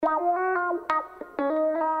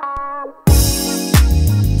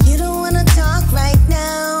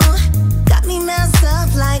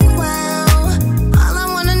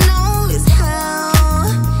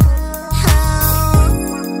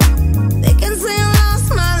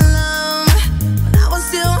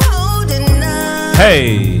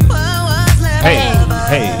Hey. Hey.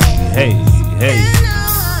 Hey. Hey. Hey.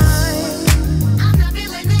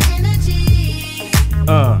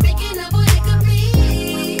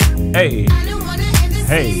 Hey.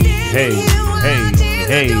 Hey. Hey.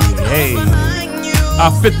 Hey. Hey.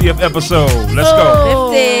 Our 50th episode. Let's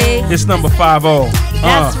go. 50. It's number 50.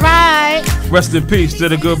 That's right. Rest in peace to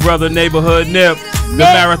the good brother neighborhood Nip. The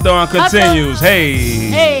marathon continues.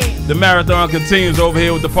 Hey. The marathon continues over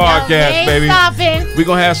here with the podcast, baby. We're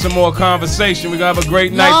going to have some more conversation. We're going to have a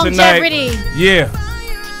great night tonight. Yeah.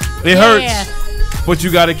 It hurts, but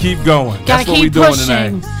you got to keep going. That's what we're doing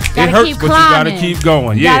tonight. It hurts, but you got to keep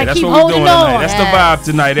going. Yeah, that's what we're doing tonight. That's the vibe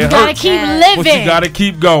tonight. It hurts, got to keep living. But you got to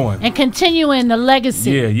keep going. And continuing the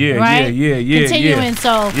legacy. Yeah. Continuing,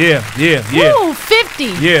 so. Yeah. Ooh, 50.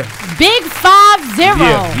 Yeah. Big 50.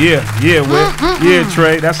 Yeah,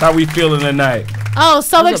 Trey. That's how we feeling tonight. Oh,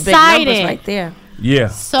 so Those excited. Big numbers right there. Yeah.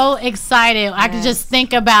 So excited. Yes. I could just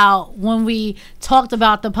think about when we talked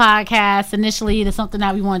about the podcast initially. It's something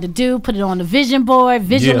that we wanted to do, put it on the vision board,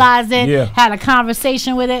 visualize it, had a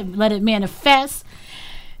conversation with it, let it manifest.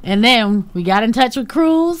 And then we got in touch with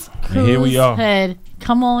Cruz. And here we are. Said,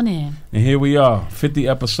 come on in. And here we are, 50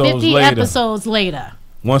 episodes later.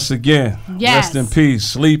 Once again, rest in peace,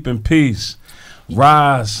 sleep in peace,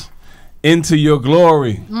 rise into your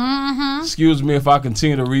glory. Excuse me if I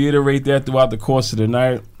continue to reiterate that throughout the course of the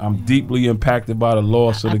night. I'm deeply impacted by the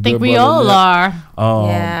loss of the good brother. I think we all are.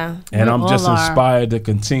 And I'm just inspired to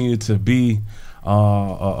continue to be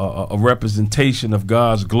a representation of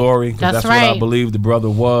God's glory. That's right. What I believe the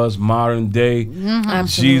brother was. Modern day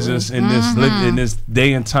Jesus in this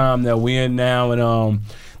day and time that we're in now. And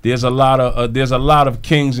there's a lot of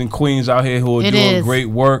kings and queens out here who are doing great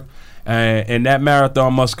work. And that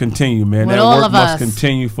marathon must continue, man. That work must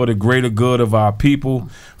continue for the greater good of our people,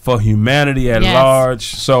 for humanity at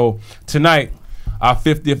large. So tonight, our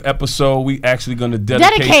 50th episode, we actually going to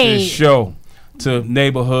dedicate this show to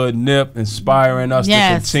neighborhood Nip, inspiring us to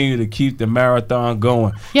continue to keep the marathon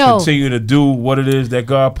going. Continue to do what it is that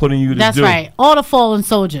God put in you to do. That's right. All the fallen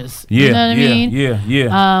soldiers. You know what I mean?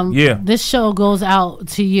 Yeah. This show goes out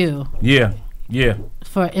to you. Yeah.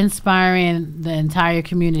 For inspiring the entire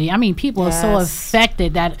community. I mean, people are so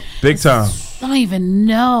affected that big time. I don't even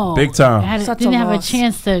know. Big time. I didn't have a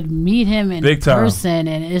chance to meet him in person,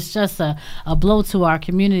 and it's just a blow to our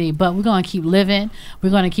community. But we're going to keep living. We're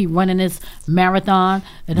going to keep running this marathon.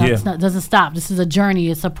 It doesn't stop. This is a journey.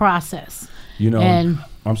 It's a process. You know, and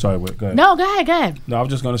I'm sorry. Go ahead. No, go ahead. No, I was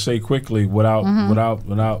just going to say quickly, without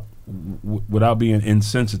being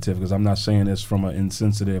insensitive, because I'm not saying this from an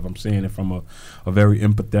insensitive, I'm saying it from a very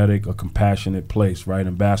empathetic, a compassionate place, right?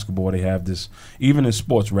 In basketball, they have this, even in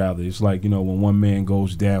sports rather, it's like, you know, when one man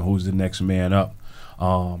goes down, who's the next man up?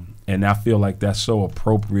 And I feel like that's so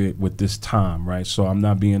appropriate with this time, right? So I'm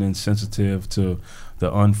not being insensitive to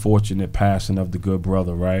the unfortunate passing of the good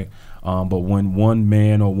brother, right? But when one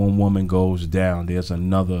man or one woman goes down, there's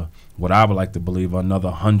another, what I would like to believe, another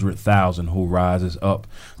 100,000 who rises up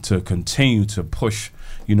to continue to push,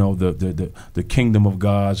 you know, the kingdom of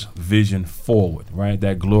God's vision forward, right?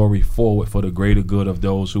 That glory forward for the greater good of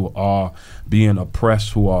those who are being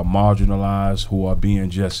oppressed, who are marginalized, who are being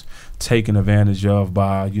just taken advantage of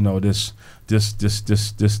by, you know, this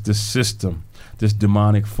system, this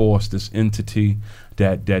demonic force, this entity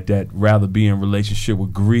that rather be in relationship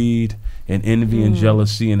with greed and envy and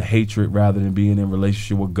jealousy and hatred rather than being in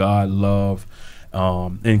relationship with God, love,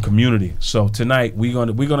 and community. So tonight we're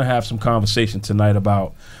gonna have some conversation tonight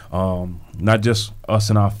about not just us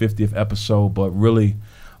in our 50th episode, but really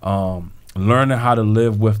learning how to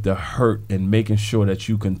live with the hurt and making sure that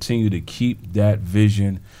you continue to keep that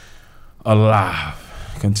vision alive.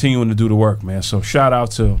 Continuing to do the work, man. So shout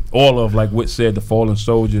out to all of, like Whit said, the fallen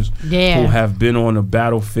soldiers who have been on the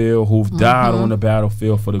battlefield, who've died on the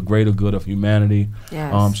battlefield for the greater good of humanity,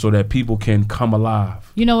 so that people can come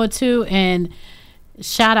alive. You know what, too? And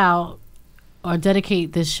shout out or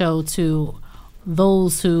dedicate this show to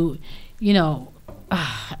those who, you know,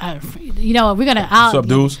 we're gonna What's up,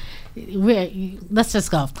 dudes? Let's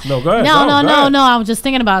just go. No, go ahead. No. I was just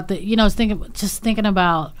thinking about thinking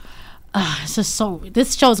about. It's just so.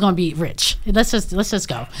 This show is going to be rich. Let's just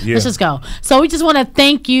go. Yeah. Let's just go. So we just want to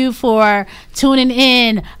thank you for tuning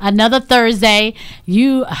in another Thursday.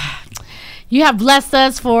 You have blessed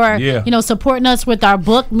us for supporting us with our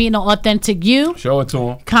book, Meeting the Authentic You. Show it to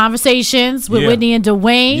them. Conversations with Whitney and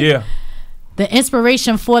Dwayne. Yeah. The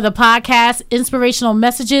inspiration for the podcast, inspirational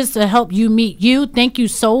messages to help you meet you. Thank you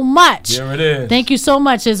so much. There it is. Thank you so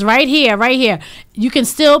much. It's right here. You can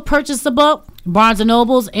still purchase the book Barnes &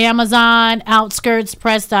 Nobles, Amazon,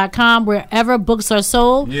 OutskirtsPress.com, wherever books are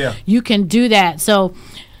sold, you can do that. So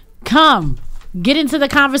come, get into the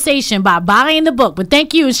conversation by buying the book. But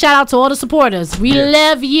thank you and shout out to all the supporters. We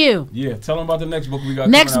love you. Yeah, tell them about the next book we got.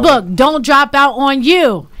 Next book, Don't Drop Out on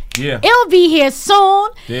You. Yeah. It'll be here soon.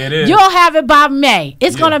 There it is. You'll have it by May.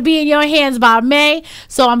 It's going to be in your hands by May.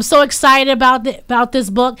 So I'm so excited about this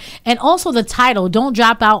book. And also the title, Don't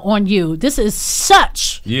Drop Out on You. This is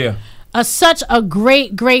such a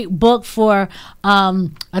great book for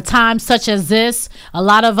a time such as this. A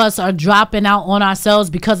lot of us are dropping out on ourselves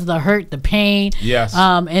because of the hurt, the pain. Yes.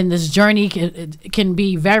 And this journey can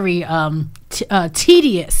be very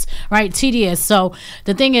tedious, right? Tedious. So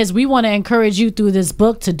the thing is, we want to encourage you through this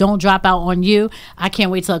book to don't drop out on you. I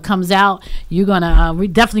can't wait till it comes out. We're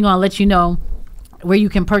definitely gonna let you know where you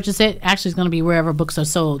can purchase it. Actually, it's going to be wherever books are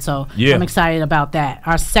sold. So I'm excited about that.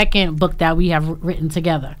 Our second book that we have written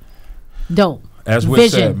together. Dope. As we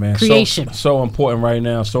said, man, creation. So important right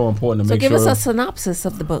now. So important to make sure. So give us a synopsis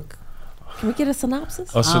of the book. Can we get a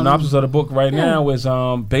synopsis? A synopsis of the book right now is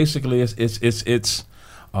basically it's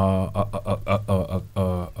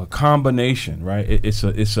a combination, right?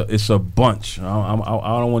 It's a bunch. I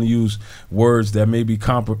don't want to use words that may be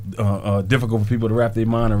difficult for people to wrap their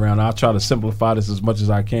mind around. I'll try to simplify this as much as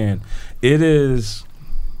I can. It is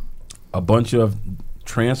a bunch of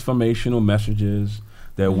transformational messages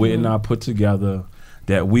that Whitney and I put together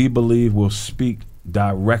that we believe will speak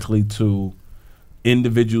directly to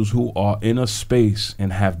individuals who are in a space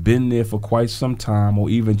and have been there for quite some time, or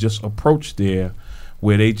even just approached there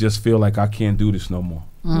where they just feel like I can't do this no more.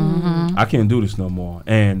 I can't do this no more.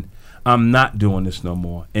 And I'm not doing this no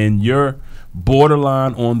more. And you're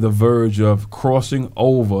borderline on the verge of crossing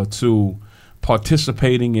over to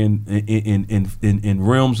participating in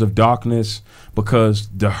realms of darkness because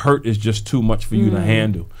the hurt is just too much for you to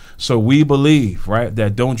handle. So we believe, right,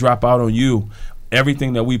 that Don't Drop Out on You.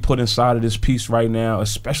 Everything that we put inside of this piece right now,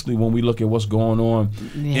 especially when we look at what's going on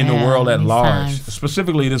in the world at large,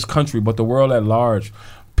 specifically this country, but the world at large,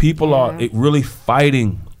 people are really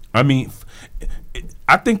fighting. I mean,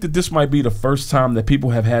 I think that this might be the first time that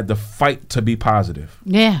people have had to fight to be positive.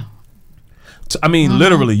 Yeah. I mean,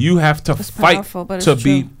 literally, you have to fight to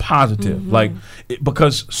be positive. Like,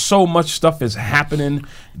 because so much stuff is happening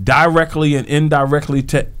directly and indirectly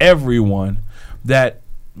to everyone that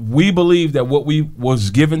we believe that what we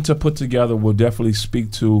was given to put together will definitely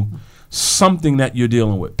speak to something that you're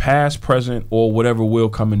dealing with, past, present, or whatever will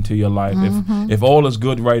come into your life. If all is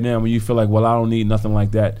good right now, when you feel like, well, I don't need nothing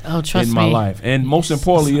like that in my life. And most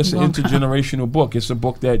importantly, it's an intergenerational book. It's a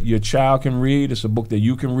book that your child can read. It's a book that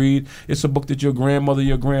you can read. It's a book that your grandmother,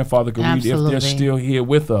 your grandfather can read if they're still here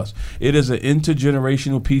with us. It is an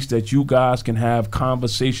intergenerational piece that you guys can have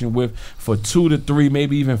conversation with for 2 to 3,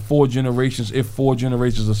 maybe even 4 generations, if 4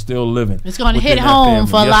 generations are still living. It's going to hit home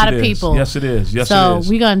for a lot of people. Yes, it is. Yes, so it is.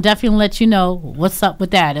 we're going to definitely let you know what's up with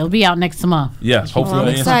that. It'll be out next month. Yes, hopefully I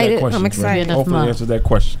answered that question. I'm excited. Hopefully I answered that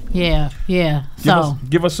question. Yeah.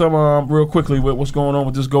 Give us some real quickly with what's going on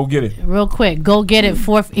with this Go Get It. Real quick, Go Get It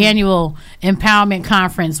 4th Annual Empowerment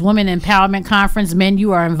Conference, Women Empowerment Conference. Men,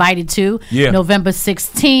 you are invited to November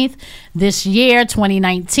 16th this year,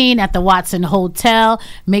 2019, at the Watson Hotel.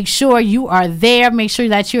 Make sure you are there. Make sure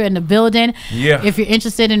that you're in the building. Yeah. If you're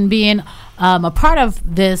interested in being a part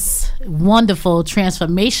of this wonderful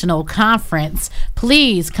transformational conference,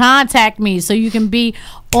 please contact me so you can be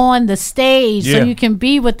on the stage, so you can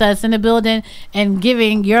be with us in the building and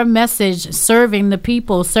giving your message, serving the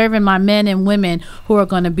people, serving my men and women who are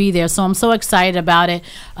going to be there. So I'm so excited about it.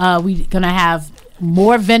 We're going to have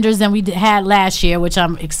more vendors than we had last year, which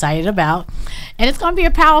I'm excited about, and it's going to be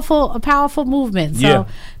a powerful movement. So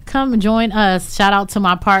come and join us. Shout out to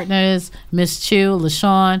my partners, Miss Chu,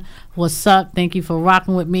 LaShawn. What's up? Thank you for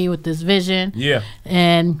rocking with me with this vision. Yeah,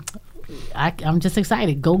 and I'm just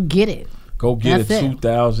excited. Go get it. Go get it.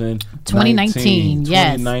 2019.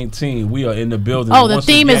 Yes. 2019. We are in the building. Oh, the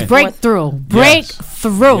theme is breakthrough.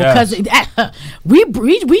 Breakthrough. Because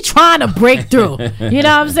we trying to break through. You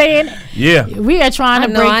know what I'm saying? Yeah. We are trying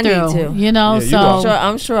to break through. You know, so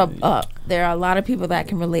I'm sure there are a lot of people that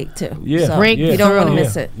can relate to. Yeah. So you don't want to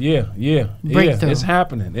miss it. Yeah. Breakthrough. It's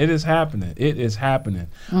happening. It is happening.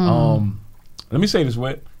 Let me say this,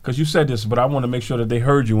 Whit, because you said this, but I want to make sure that they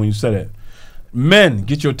heard you when you said it. Men,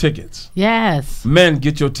 get your tickets. Yes. Men,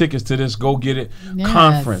 get your tickets to this Go Get It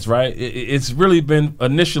conference, right? It's really been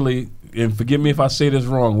initially, and forgive me if I say this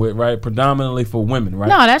wrong, right? Predominantly for women, right?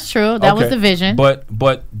 No, that's true. That was the vision.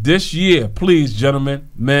 But this year, please, gentlemen,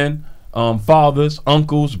 men, fathers,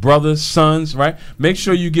 uncles, brothers, sons, right? Make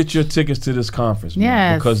sure you get your tickets to this conference,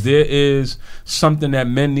 man, because there is something that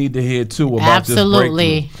men need to hear too about this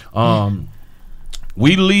breakthrough.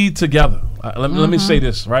 We lead together. Let me say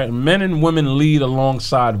this, right? Men and women lead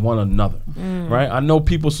alongside one another, right? I know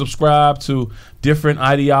people subscribe to different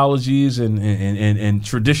ideologies and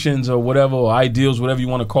traditions or whatever, or ideals, whatever you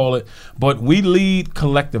want to call it, but we lead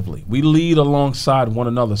collectively. We lead alongside one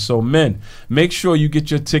another. So men, make sure you get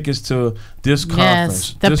your tickets to this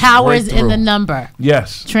conference. The power is in the number.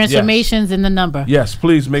 Yes. Transformations in the number. Yes,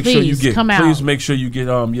 please make sure you get. Please make sure you get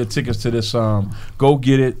your tickets to this. Go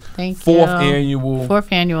get it. Thank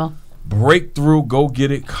Fourth annual. Breakthrough Go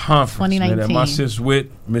Get It Conference, man, that my sis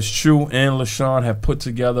Whit, Miss Chu, and LaShawn have put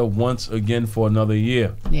together once again for another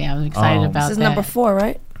year. Yeah, I'm excited about that. This is number 4,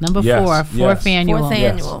 right? Number 4, fourth annual.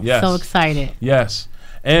 Yes. So excited. Yes.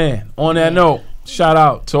 And on that note, shout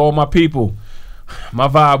out to all my people, my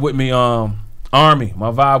Vibe With Me army,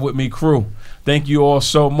 my Vibe With Me crew. Thank you all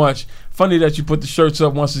so much. Funny that you put the shirts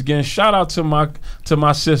up once again. Shout out to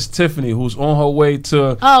my sis Tiffany, who's on her way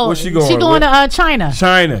to. Where's she going? She going to China.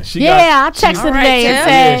 China. I texted her today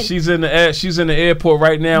and said she's in the airport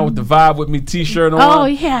right now with the Vibe With Me T-shirt on. Oh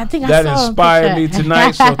yeah, I think that inspired me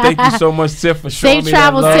tonight. So thank you so much, Tiff, for showing me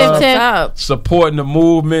that love. Supporting the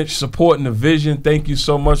movement, supporting the vision. Thank you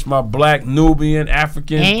so much, my Black Nubian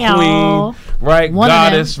African queen, right?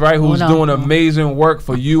 Goddess, right? Who's doing amazing work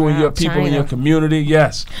for you and your people in your community.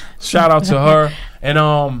 Yes. Shout out to her. And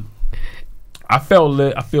I feel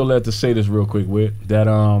led to say this real quick, Whit, that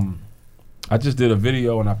I just did a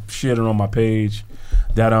video and I shared it on my page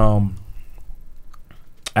that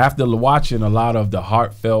after watching a lot of the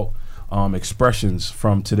heartfelt expressions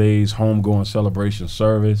from today's homegoing celebration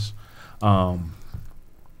service,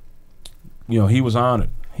 he was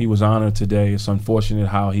honored. He was honored today. It's unfortunate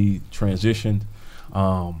how he transitioned,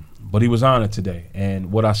 but he was honored today.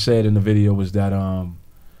 And what I said in the video was that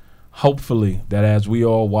hopefully that as we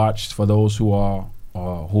all watched, for those who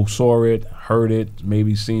saw it, heard it,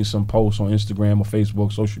 maybe seen some posts on Instagram or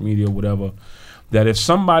Facebook, social media, whatever, that if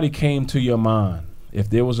somebody came to your mind, if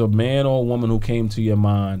there was a man or a woman who came to your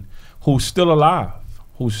mind who's still alive,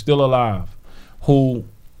 who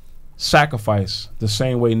sacrificed the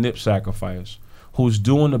same way Nip sacrificed, who's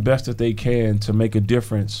doing the best that they can to make a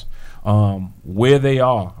difference where they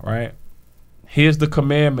are, right? Here's the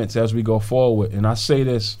commandments as we go forward. And I say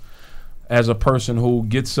this as a person who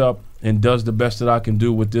gets up and does the best that I can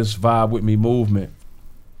do with this Vibe With Me movement.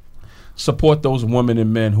 Support those women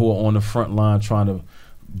and men who are on the front line trying to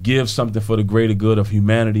give something for the greater good of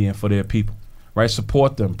humanity and for their people, right?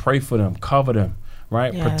 Support them, pray for them, cover them,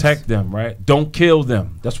 right? Yes. Protect them, right? Don't kill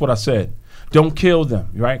them. That's what I said. Don't kill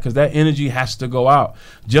them, right? Because that energy has to go out.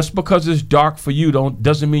 Just because it's dark for you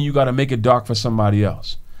doesn't mean you got to make it dark for somebody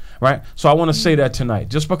else. Right? So I want to say that tonight.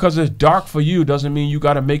 Just because it's dark for you doesn't mean you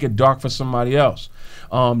got to make it dark for somebody else.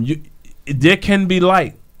 There can be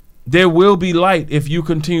light. There will be light if you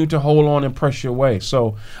continue to hold on and press your way.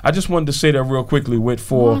 So I just wanted to say that real quickly, Whit,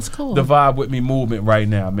 for the Vibe With Me movement right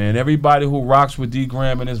now, man. Everybody who rocks with D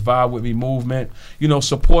Graham and his Vibe With Me movement,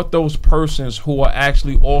 support those persons who are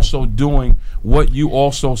actually also doing what you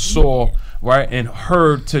also saw, right, and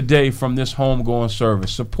heard today from this homegoing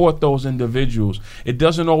service. Support those individuals. It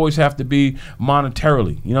doesn't always have to be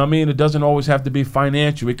monetarily. You know what I mean? It doesn't always have to be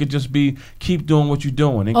financial. It could just be keep doing what you're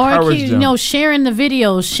doing. Encourage them. Sharing the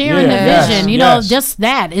videos, sharing the vision. Just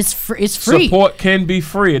that. It's free. Support can be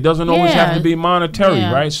free. It doesn't always have to be monetary,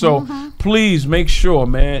 right? So please make sure,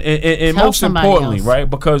 man, and most importantly, right,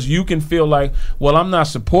 because you can feel like, well, I'm not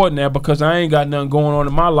supporting that because I ain't got nothing going on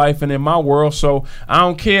in my life and in my world, so I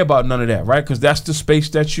don't care about none of that, right? Because that's the space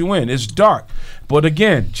that you in. It's dark. But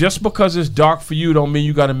again, just because it's dark for you don't mean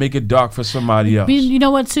you got to make it dark for somebody else. You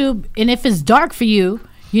know what, too? And if it's dark for you,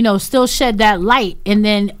 still shed that light, and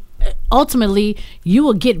then ultimately you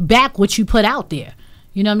will get back what you put out there.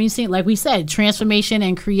 You know what I mean? See, like we said, transformation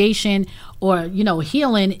and creation or,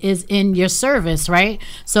 healing is in your service, right?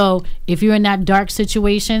 So if you're in that dark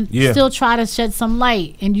situation, still try to shed some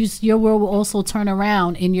light, and your world will also turn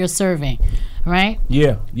around in your serving. Right?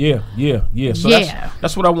 Yeah. So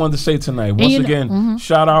that's what I wanted to say tonight. Once again,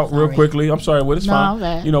 shout out real quickly. I'm sorry, it's fine.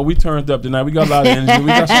 Okay. We turned up tonight. We got a lot of energy. We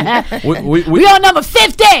got some. We on number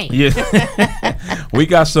 50. Yeah. We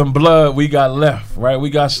got some blood. We got left. Right.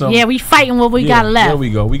 We got some. Yeah, we fighting what we got left. There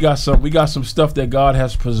we go. We got some stuff that God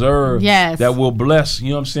has preserved. Yes. That will bless.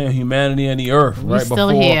 Humanity and the earth. We're right. Still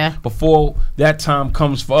here. Before that time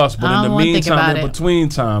comes for us, but in the meantime, in between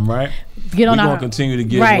time, right. we're going to continue to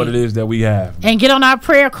get what it is that we have. And get on our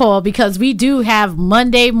prayer call, because we do have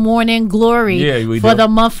Monday Morning Glory for the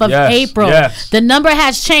month of April. Yes. The number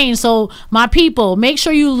has changed. So my people, make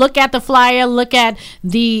sure you look at the flyer, look at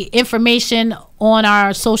the information on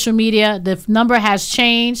our social media. The number has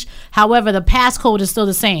changed. However, the passcode is still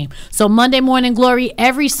the same. So Monday Morning Glory,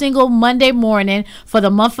 every single Monday morning for the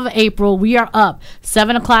month of April, we are up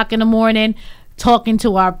 7 o'clock in the morning, talking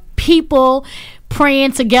to our people,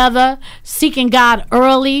 praying together, seeking God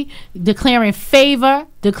early, declaring favor,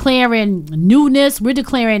 declaring newness. We're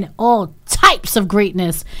declaring all types of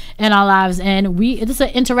greatness in our lives. And this is an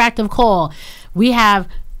interactive call. We have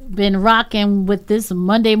been rocking with this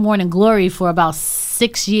Monday Morning Glory for about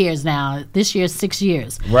 6 years now. This year's 6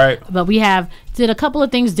 years. Right. But we did a couple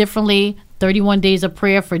of things differently. 31 days of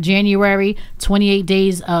prayer for January, 28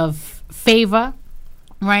 days of favor,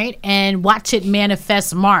 right? And Watch It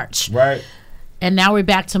Manifest March. Right. And now we're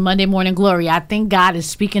back to Monday Morning Glory. I think God is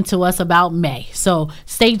speaking to us about May. So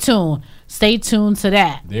stay tuned. Stay tuned to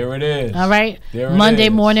that. There it is. All right? Monday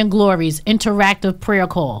Morning Glories, interactive prayer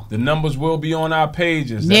call. The numbers will be on our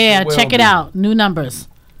pages. Check it out. New numbers.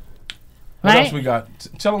 What else we got?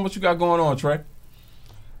 Tell them what you got going on, Trey.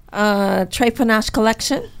 Trey Panache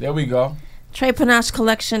Collection. There we go. Trey Panache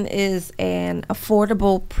Collection is an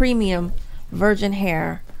affordable premium virgin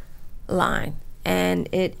hair line. And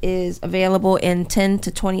it is available in 10 to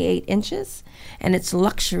 28 inches, and it's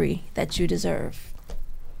luxury that you deserve.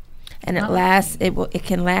 And it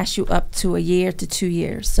can last you up to a year to 2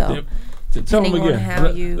 years. So tell them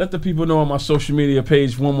again. Let the people know on my social media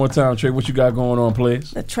page one more time, Trey, what you got going on, please.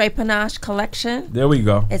 The Trey Panache Collection. There we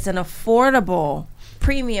go. It's an affordable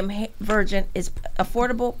premium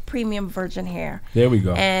virgin hair. There we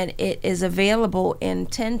go. And it is available in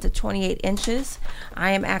 10 to 28 inches.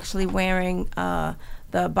 I am actually wearing the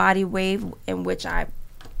body wave, in which I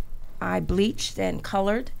bleached and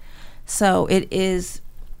colored. So it is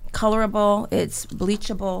colorable, it's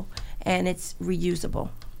bleachable, and it's reusable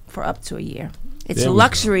for up to a year. It's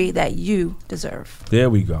luxury that you deserve. There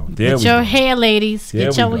we go. Get your hair, ladies.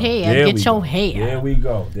 Get your hair. Get your hair. There we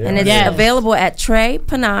go. And it's available at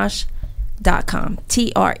TreyPanache.com.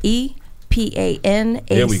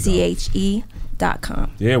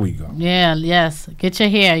 TreyPanache.com. There we go. Yeah, yes. Get your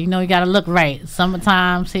hair. You got to look right.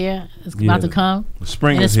 Summertime's here. It's about to come.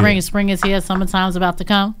 Spring is here. Spring is here. Summertime's about to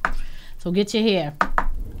come. So get your hair.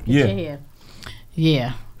 Get your hair.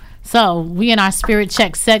 Yeah. So we in our spirit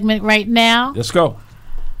check segment right now. Let's go.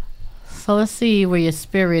 So let's see where your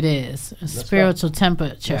spirit is. Spiritual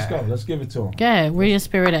temperature. Let's go. Let's give it to him. Go ahead. Where your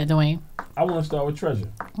spirit at, Dwayne? I want to start with Treasure.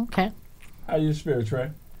 Okay. How your spirit,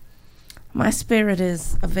 Trey? My spirit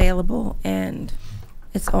is available, and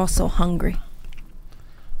it's also hungry.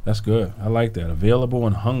 That's good. I like that. Available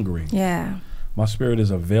and hungry. Yeah. My spirit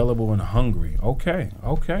is available and hungry. Okay. I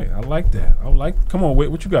like that. Come on, wait,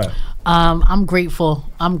 what you got? I'm grateful.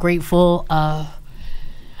 I'm grateful that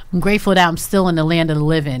I'm still in the land of the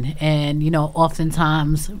living. And,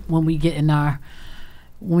 oftentimes when we get in our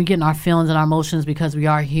feelings and our emotions, because we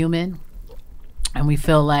are human, and we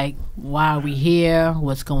feel like, why are we here?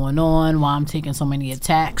 What's going on? Why I'm taking so many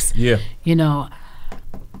attacks? Yeah.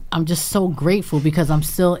 I'm just so grateful because I'm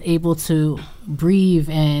still able to breathe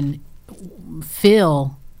and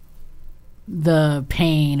feel the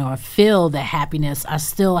pain or feel the happiness. I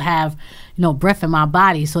still have breath in my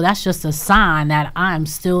body, so that's just a sign that I'm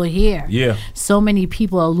still here. Yeah. So many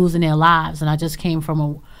people are losing their lives, and I just came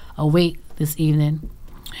from a wake this evening.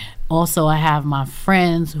 Also, I have my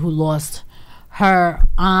friends who lost her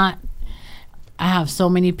aunt. I have so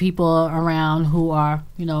many people around who are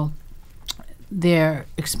they're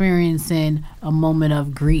experiencing a moment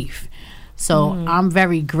of grief. So I'm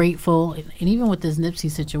very grateful, and even with this Nipsey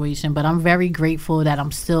situation, but I'm very grateful that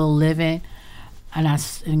I'm still living, and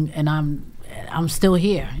I'm still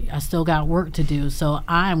here. I still got work to do. So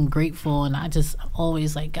I'm grateful, and I just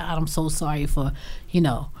always God, I'm so sorry for,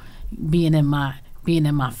 being in my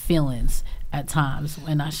feelings at times,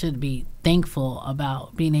 when I should be thankful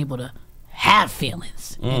about being able to have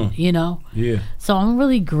feelings, Yeah. So I'm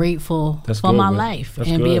really grateful for my life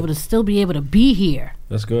and be able to be here.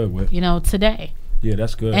 That's good, Whit. Today. Yeah,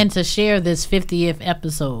 that's good. And to share this 50th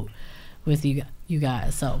episode with you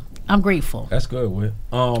guys. So I'm grateful. That's good, Whit.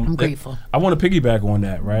 I'm grateful. I want to piggyback on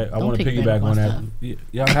that, right? I want to piggyback on that.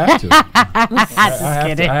 Yeah, I have to. I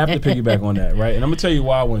have to piggyback on that, right? And I'm gonna tell you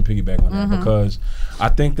why I want to piggyback on that, because I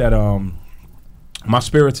think that my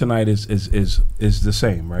spirit tonight is the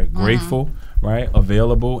same, right? Grateful, right?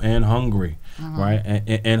 Available and hungry, right?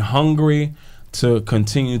 And hungry to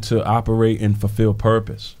continue to operate and fulfill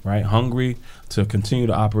purpose, right? Hungry to continue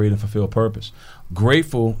to operate and fulfill purpose.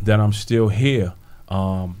 Grateful that I'm still here.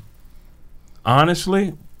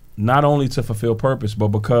 Honestly, not only to fulfill purpose, but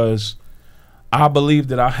because I believe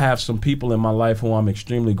that I have some people in my life who I'm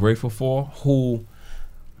extremely grateful for, who,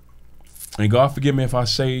 and God forgive me if I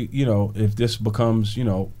say, if this becomes,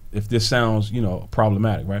 if this sounds,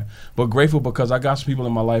 problematic, right? But grateful because I got some people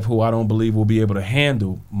in my life who I don't believe will be able to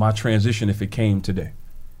handle my transition if it came today.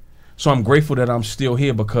 So I'm grateful that I'm still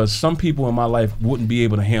here because some people in my life wouldn't be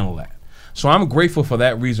able to handle that. So I'm grateful for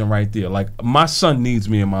that reason right there. Like, my son needs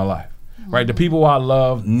me in my life. Right, the people I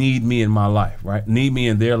love need me in my life, right? Need me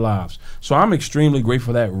in their lives. So I'm extremely grateful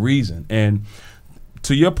for that reason. And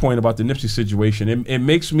to your point about the Nipsey situation, it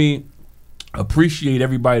makes me appreciate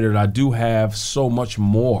everybody that I do have so much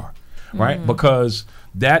more, right? Because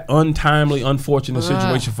that untimely, unfortunate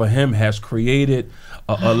situation for him has created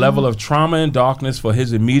a level of trauma and darkness for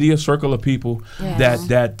his immediate circle of people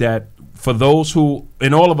that for those who,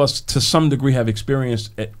 and all of us to some degree, have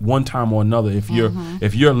experienced at one time or another. If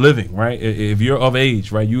you're living, right, if you're of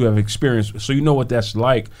age, right, you have experienced, so you know what that's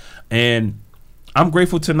like. And I'm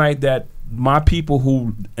grateful tonight that my people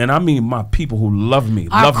who, and I mean my people who love me,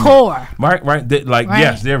 our core, right,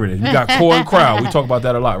 yes, there it is. We got core and crowd. We talk about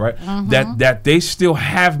that a lot, right? That they still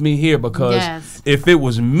have me here because if it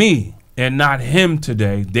was me and not him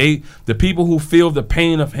today, the people who feel the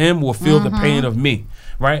pain of him will feel the pain of me.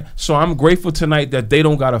 Right? So I'm grateful tonight that they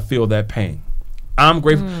don't got to feel that pain. I'm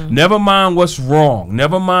grateful. Never mind what's wrong.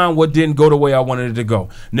 Never mind what didn't go the way I wanted it to go.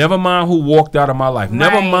 Never mind who walked out of my life.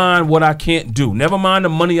 Never mind what I can't do. Never mind the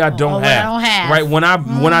money I don't have. Right? When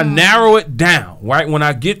I narrow it down, right? When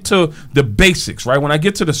I get to the basics, right? When I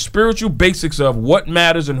get to the spiritual basics of what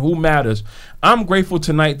matters and who matters, I'm grateful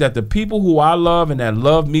tonight that the people who I love and that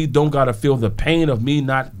love me don't got to feel the pain of me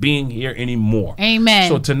not being here anymore. Amen.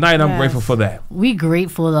 So tonight I'm grateful for that. We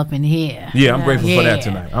grateful up in here. Yeah, I'm grateful for that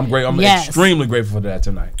tonight. I'm extremely grateful for that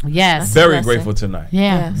tonight. Yes. Very grateful tonight.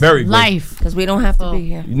 Yeah. Very grateful. Life. Because we don't have to be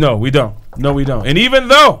here. No, we don't. And even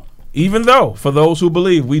though, for those who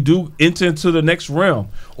believe, we do enter into the next realm,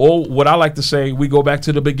 or what I like to say, we go back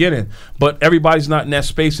to the beginning. But everybody's not in that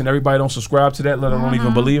space, and everybody don't subscribe to that, let alone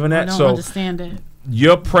even believe in that. I don't understand it.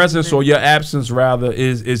 Your presence or your absence, rather,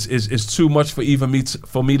 is too much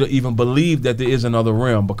for me to even believe that there is another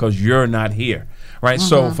realm because you're not here, right?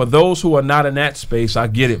 So for those who are not in that space, I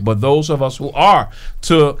get it. But those of us who are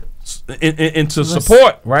to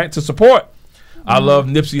support, right? To support, I love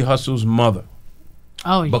Nipsey Hussle's mother.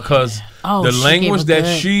 Oh, because the language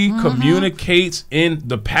that she communicates in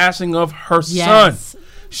the passing of her son,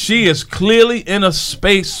 she is clearly in a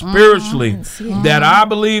space spiritually that I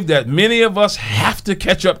believe that many of us have to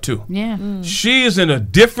catch up to. She is in a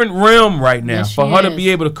different realm right now. For her to be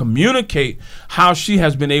able to communicate how she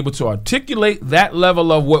has been able to articulate that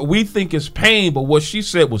level of what we think is pain, but what she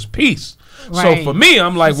said was peace. Right. So for me,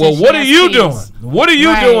 I'm like, well, what are you doing? What are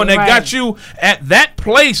you doing that got you at that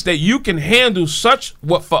place that you can handle such,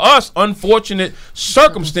 what for us, unfortunate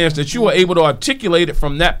circumstance that you are able to articulate it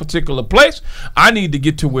from that particular place? I need to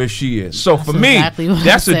get to where she is. So for me,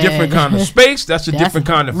 that's a different kind of space. That's a different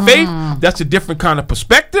kind of faith. That's a different kind of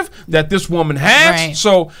perspective that this woman has. Right.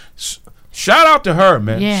 So shout out to her,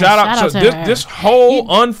 man. Yeah, shout out to her. This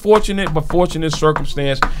whole unfortunate but fortunate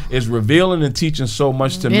circumstance is revealing and teaching so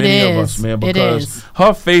much to many of us, man, because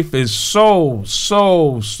her faith is so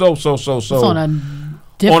on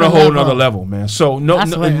a whole nother level, man. So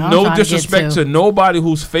no disrespect to nobody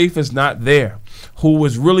whose faith is not there, who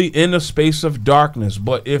is really in a space of darkness.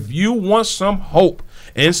 But if you want some hope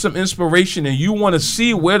and some inspiration and you want to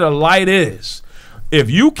see where the light is, if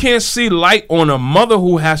you can't see light on a mother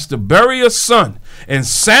who has to bury a son and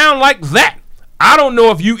sound like that, I don't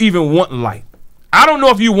know if you even want light. I don't know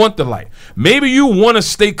if you want the light. Maybe you want to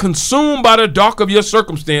stay consumed by the dark of your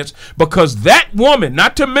circumstance, because that woman,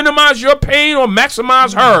 not to minimize your pain or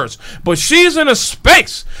maximize hers, but she's in a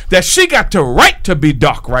space that she got the right to be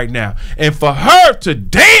dark right now. And for her to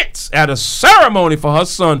dance at a ceremony for her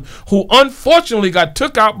son, who unfortunately got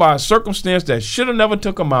took out by a circumstance that should have never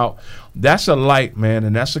took him out, that's a light, man.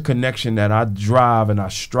 And that's a connection that I drive and I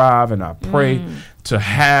strive and I pray to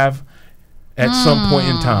have at some point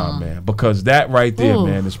in time, man, because that right there,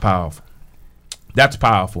 man, is powerful. That's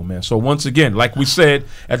powerful, man. So once again, like we said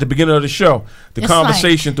at the beginning of the show, the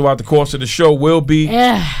conversation throughout the course of the show will be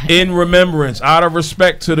in remembrance, out of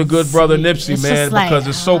respect to the good brother Nipsey, man, because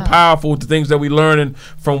it's so powerful, the things that we learning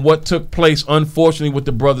from what took place, unfortunately, with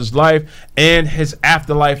the brother's life and his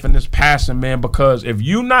afterlife and his passing, man. Because if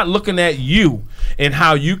you're not looking at you and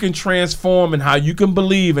how you can transform and how you can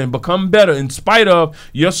believe and become better in spite of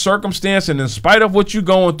your circumstance and in spite of what you're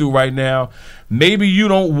going through right now, maybe you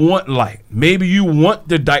don't want light. Maybe you want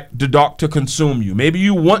the dark to consume you. Maybe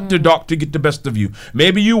you want the dark to get the best of you.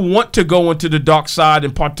 Maybe you want to go into the dark side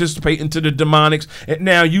and participate into the demonics. And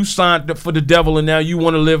now you signed up for the devil and now you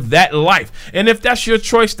want to live that life. And if that's your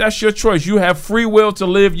choice, that's your choice. You have free will to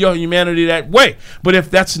live your humanity that way. But if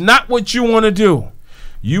that's not what you want to do,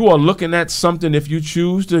 you are looking at something, if you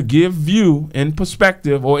choose to give view and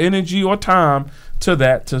perspective or energy or time to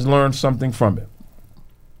that, to learn something from it.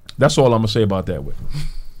 That's all I'm gonna say about that. Whitney.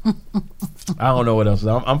 I don't know what else.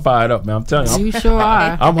 I'm fired up, man. I'm telling you. You sure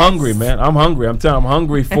are. I'm hungry, man. I'm hungry. I'm telling you, I'm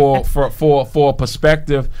hungry for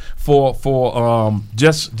perspective, for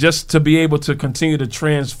just to be able to continue to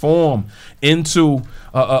transform into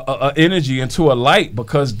a energy, into a light,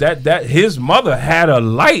 because that his mother had a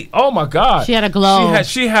light. Oh my God, she had a glow.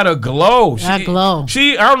 She had a glow. That glow.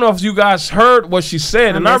 I don't know if you guys heard what she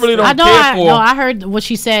said, and I really don't care for. No, I heard what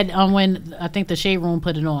she said when I think the Shade Room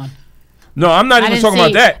put it on. No, I'm not even talking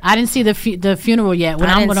about that. I didn't see the funeral yet. When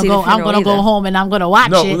I'm gonna go home and I'm gonna watch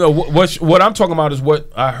it. No, what I'm talking about is what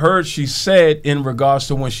I heard she said in regards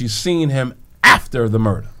to when she's seen him after the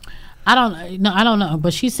murder. I don't know.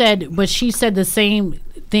 But she said the same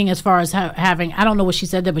thing as far as having. I don't know what she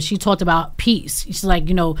said there, but she talked about peace. She's like,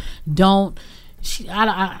 don't.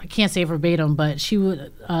 I can't say verbatim, but she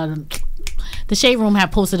would. The Shade Room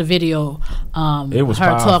had posted a video. It was her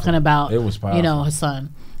powerful. talking about. It was powerful. Her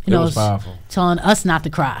son. It was powerful. Telling us not to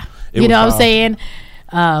cry. You know what I'm saying?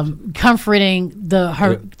 Comforting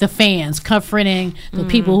the fans, comforting the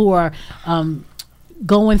people who are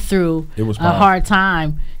going through a hard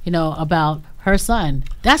time, about her son.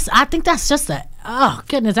 I think that's just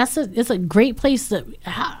it's a great place that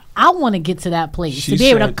I want to get to that place, to be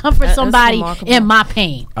able to comfort somebody in my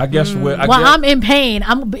pain. I guess while I'm in pain,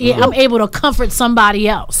 I'm able to comfort somebody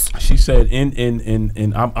else. She said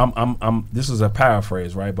I'm this is a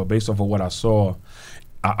paraphrase, right? But based off of what I saw,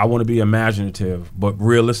 I want to be imaginative, but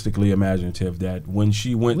realistically imaginative, that when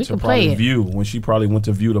she went to probably view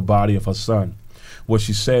the body of her son, what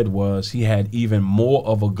she said was he had even more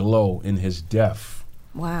of a glow in his death.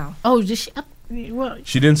 Wow. Oh, did she?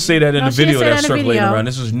 She didn't say that in the video that's circulating around.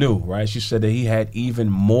 This is new, right? She said that he had even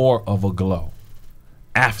more of a glow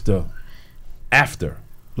after.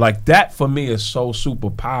 Like, that for me is so super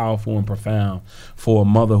powerful and profound for a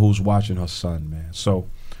mother who's watching her son, man. So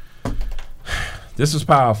this is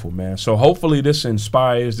powerful, man. So hopefully this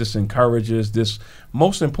inspires, this encourages, this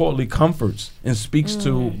most importantly comforts and speaks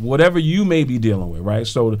to whatever you may be dealing with, right?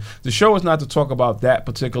 So the show is not to talk about that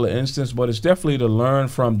particular instance, but it's definitely to learn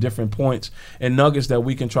from different points and nuggets that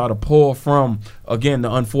we can try to pull from, again,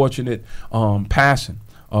 the unfortunate passing.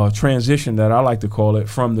 Transition, that I like to call it,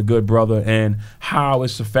 from the good brother, and how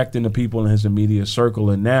it's affecting the people in his immediate circle,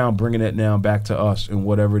 and now bringing it now back to us and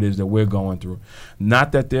whatever it is that we're going through.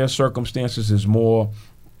 Not that their circumstances is more,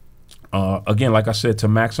 again, like I said, to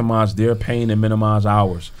maximize their pain and minimize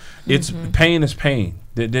ours. It's pain is pain.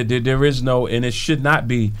 There is no, and it should not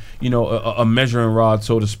be, a measuring rod,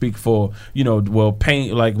 so to speak, for,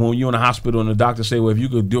 pain. Like when you're in a hospital and the doctor say, well, if you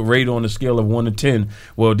could rate on a scale of 1 to 10,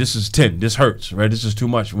 well, this is 10. This hurts, right? This is too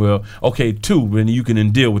much. Well, okay, 2, and you can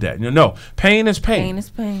deal with that. No, pain is pain. Pain is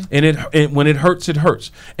pain. And when it hurts, it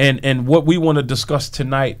hurts. And what we want to discuss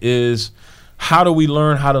tonight is, how do we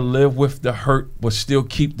learn how to live with the hurt but still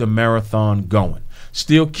keep the marathon going?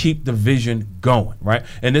 Still keep the vision going, right?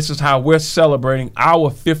 And this is how we're celebrating our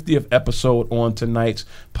 50th episode on tonight's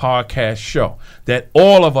podcast show. That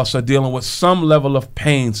all of us are dealing with some level of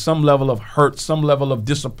pain, some level of hurt, some level of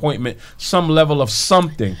disappointment, some level of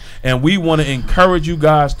something. And we want to encourage you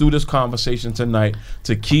guys through this conversation tonight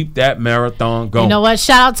to keep that marathon going. You know what?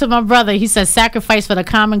 Shout out to my brother. He said, sacrifice for the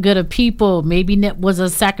common good of people. Maybe Nip was a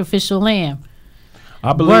sacrificial lamb.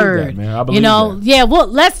 I believe that, man. I believe that. Yeah.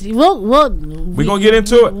 Well, we're gonna get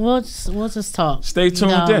into it. We'll just talk. Stay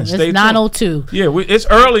tuned in. It's 9:02. Yeah, it's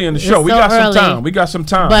early in the show. We got some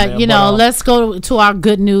time. But man. Let's go to our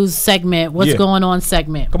good news segment. What's going on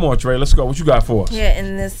segment? Come on, Trey. Let's go. What you got for us? Yeah,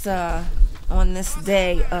 in this on this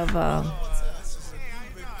day of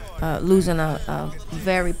losing a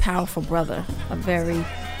very powerful brother, a very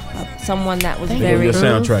someone that was very. Your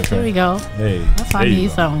soundtrack. There we go. Hey, that's I need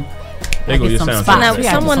something. There go your sound. Now,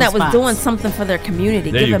 someone that was doing something for their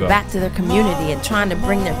community, giving back to their community and trying to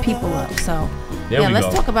bring their people up. So,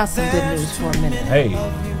 let's talk about some good news for a minute. Hey,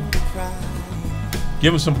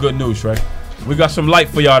 give us some good news, Trey. We got some light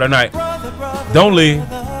for y'all tonight. Don't leave.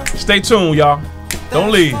 Stay tuned, y'all.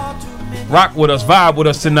 Don't leave. Rock with us, vibe with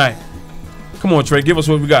us tonight. Come on, Trey, give us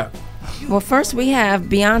what we got. Well, first we have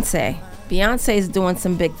Beyonce. Beyonce is doing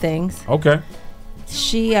some big things. Okay.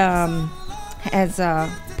 She has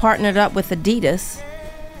partnered up with Adidas,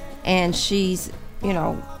 and she's,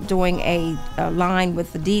 doing a line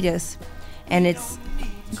with Adidas, and it's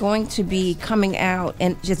going to be coming out,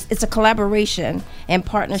 and it's a collaboration and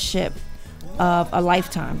partnership of a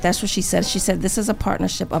lifetime. That's what she said. She said this is a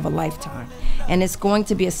partnership of a lifetime, and it's going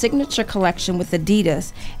to be a signature collection with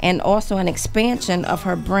Adidas and also an expansion of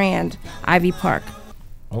her brand, Ivy Park.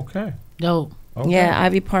 Okay. Dope. Okay. Yeah,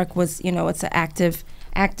 Ivy Park was, it's an active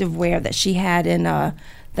wear that she had in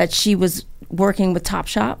that she was working with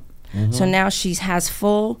Topshop. Mm-hmm. So now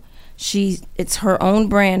it's her own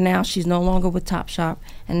brand now. She's no longer with Topshop,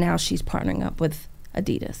 and now she's partnering up with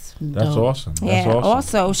Adidas. That's awesome. That's awesome.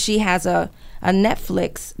 Also, she has a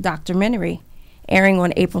Netflix documentary airing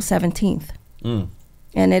on April 17th.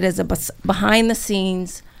 And it is a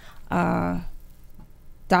behind-the-scenes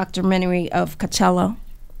documentary of Coachella.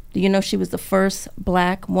 Do you know she was the first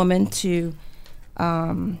black woman to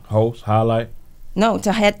host, highlight? No,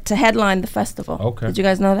 to headline the festival. Okay. Did you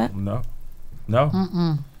guys know that? No.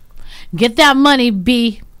 Mm-mm. Get that money,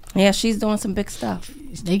 B. Yeah, she's doing some big stuff.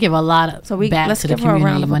 They give a lot of back to the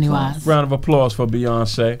community money-wise. Round of applause for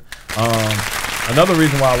Beyonce. Another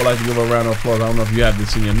reason why I would like to give her a round of applause, I don't know if you have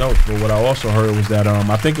this in your notes, but what I also heard was that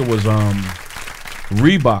I think it was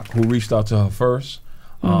Reebok who reached out to her first,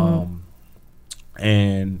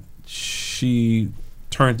 and she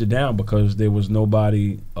turned it down because there was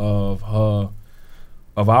nobody of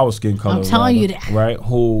our skin color. I'm telling you that. Right,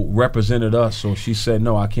 who represented us. So she said,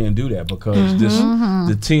 no, I can't do that because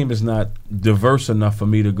the team is not diverse enough for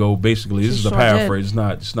me to go. Basically, this is a paraphrase.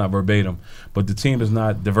 It's not verbatim, but the team is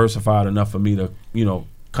not diversified enough for me to,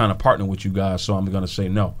 kind of partner with you guys. So I'm going to say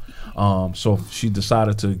no. So she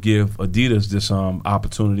decided to give Adidas this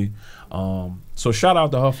opportunity. So shout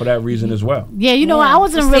out to her for that reason as well. Yeah, I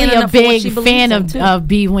wasn't really a big fan of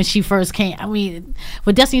B when she first came. I mean,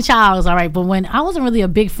 with Destiny Child was all right, but when I wasn't really a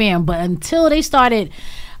big fan. But until they started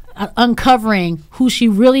uncovering who she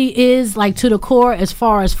really is, like to the core, as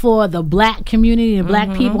far as for the black community and black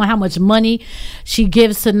people, and how much money she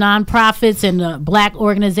gives to nonprofits and black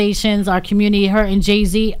organizations, our community, her and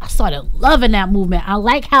Jay-Z, I started loving that movement. I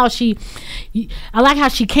like how she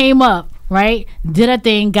came up, right? Did her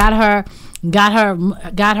thing, got her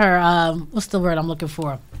what's the word I'm looking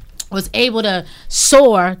for? Was able to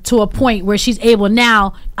soar to a point where she's able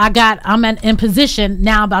now. I'm in position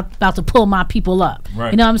now about to pull my people up.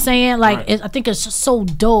 Right. You know what I'm saying? Like I think it's just so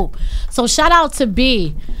dope. So shout out to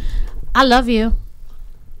B. I love you.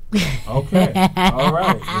 Okay. All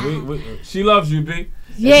right. She loves you, B.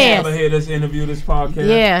 Yeah. Ever hear this interview, this podcast?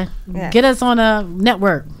 Yeah. Get us on a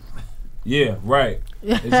network. Yeah. Right.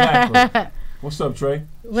 Exactly. What's up, Trey?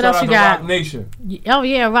 What else you got? Rock Nation. Oh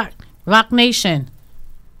yeah, Rock Nation.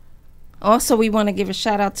 Also, we want to give a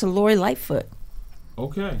shout out to Lori Lightfoot.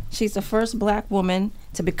 Okay. She's the first black woman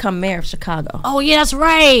to become mayor of Chicago. Oh yeah, that's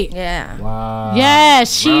right. Yeah. Wow. Yeah,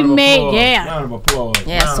 she made. Yeah. Round of applause.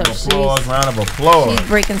 Yeah. Round of applause. She's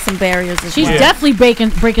breaking some barriers as well. She's definitely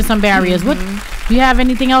breaking some barriers. What? Do you have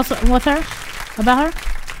anything else with her? About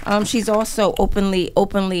her? She's also openly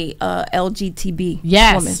LGBT.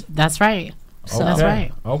 Yes, woman. that's right. So that's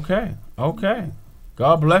right. Okay.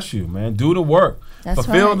 God bless you, man. Do the work. That's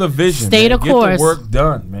Fulfill right. the vision. Stay the course. Get the work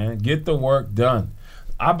done, man. Get the work done.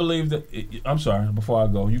 I believe that. I'm sorry. Before I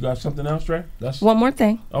go, you got something else, Trey? One more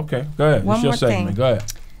thing. Okay, go ahead. It's your segment. Go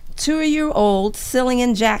ahead. 2-year-old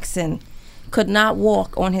Cillian Jackson could not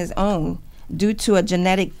walk on his own due to a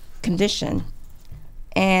genetic condition,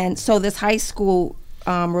 and so this high school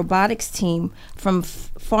robotics team from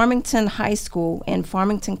Farmington High School in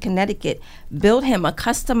Farmington, Connecticut, built him a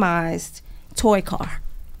customized toy car.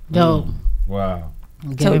 Dope. Wow.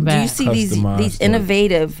 So do you see these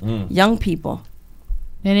innovative young people?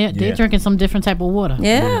 And they're drinking some different type of water.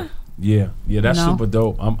 Yeah. Yeah. That's super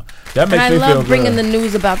dope. That makes me feel good. I love bringing the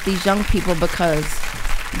news about these young people because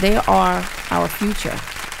they are our future.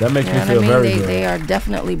 That makes me feel very good. They are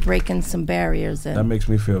definitely breaking some barriers. That makes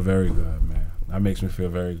me feel very good, man. That makes me feel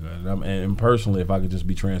very good. And personally, if I could just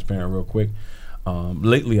be transparent real quick,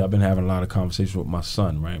 lately I've been having a lot of conversations with my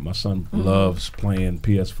son, right? My son loves playing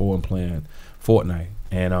PS4 and playing Fortnite.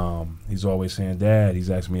 And he's always saying, Dad, he's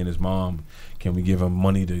asking me and his mom, can we give him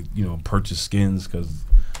money to, purchase skins? Because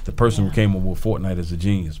The person who came up with Fortnite is a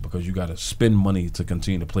genius, because you got to spend money to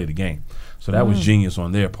continue to play the game. So that was genius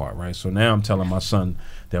on their part, right? So now I'm telling my son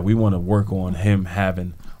that we want to work on him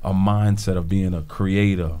having a mindset of being a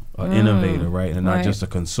creator, an innovator, right? And not just a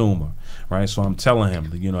consumer, right? So I'm telling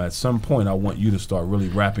him, you know, at some point I want you to start really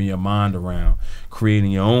wrapping your mind around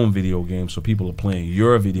creating your own video game, so people are playing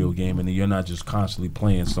your video game and then you're not just constantly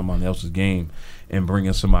playing someone else's game and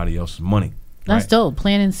bringing somebody else's money. That's dope.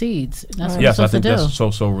 Planting seeds. That's what you're supposed to do. That's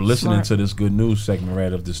so listening to this good news segment,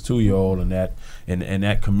 right, of this 2-year-old and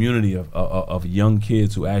that community of young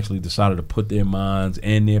kids who actually decided to put their minds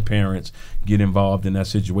and their parents get involved in that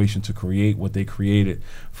situation to create what they created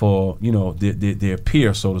for, you know, their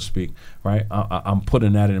peer, so to speak, right? I'm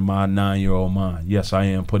putting that in my 9-year-old mind. Yes, I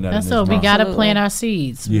am putting that in his mind. We got to plant our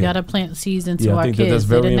seeds. We got to plant seeds into our kids. I think that's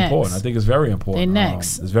very important. I think it's very important. They're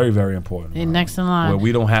next. It's very, very important. They're next in line. Where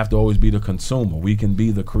we don't have to always be the consumer. We can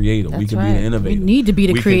be the creator. We can be the innovator. We need to be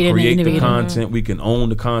the creator and the innovator. We can create the content. We can own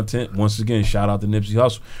the content. Once again, shout out to Nipsey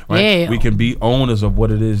Hussle. Right? Yeah. We can be owners of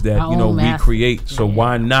what it is that we create. So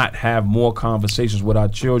why not have more conversations with our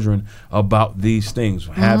children about these things?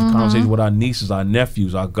 Have conversations with our nieces, our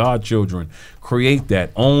nephews, our godchildren. Create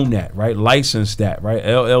that, own that, right? License that, right?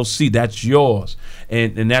 LLC, that's yours.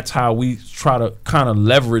 And that's how we try to kind of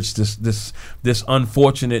leverage this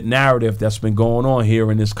unfortunate narrative that's been going on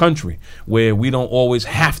here in this country, where we don't always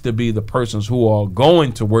have to be the persons who are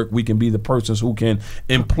going to work. We can be the persons who can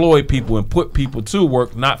employ people and put people to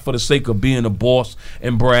work, not for the sake of being a boss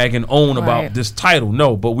and brag and own about this title.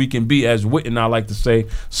 No, but we can be, as Whitney and I like to say,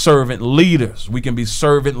 servant leaders. We can be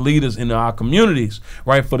servant leaders in our communities,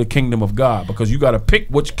 right, for the kingdom of God, because you got to pick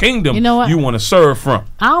which kingdom you want to serve from.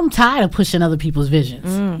 I'm tired of pushing other people's visions.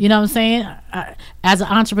 You know what I'm saying? As an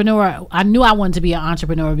entrepreneur, I knew I wanted to be an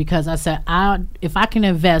entrepreneur because I said, if I can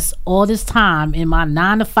invest all this time in my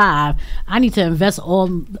 9 to 5, I need to invest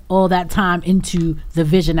all that time into the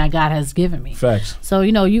vision that God has given me. Facts. So,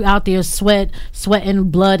 you know, you out there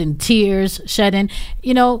sweating blood and tears, shedding,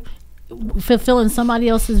 you know, fulfilling somebody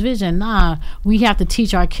else's vision. Nah, we have to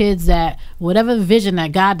teach our kids that whatever vision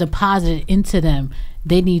that God deposited into them,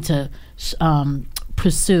 they need to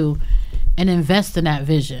pursue and invest in that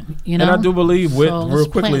vision, you know. And I do believe, real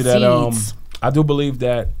quickly, that I do believe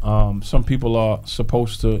that some people are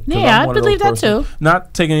supposed to. Yeah, I believe that too.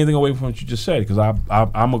 Not taking anything away from what you just said, because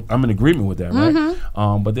I'm in agreement with that,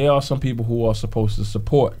 right? But there are some people who are supposed to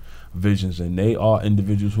support visions, and they are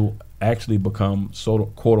individuals who actually become sort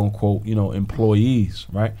of quote unquote, you know, employees,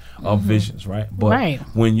 right, of visions, right? But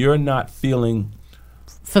when you're not feeling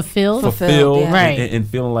fulfilled, right, and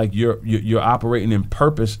feeling like you're operating in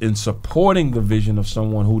purpose in supporting the vision of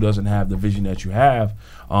someone who doesn't have the vision that you have,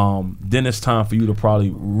 then it's time for you to probably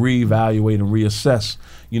reevaluate and reassess,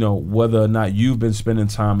 you know, whether or not you've been spending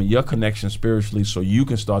time in your connection spiritually, so you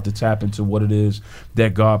can start to tap into what it is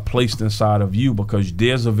that God placed inside of you, because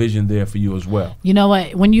there's a vision there for you as well. You know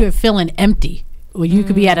what? When you're feeling empty, well, you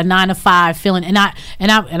could be at a 9 to 5 feeling,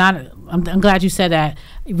 I'm glad you said that.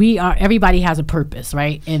 Everybody has a purpose,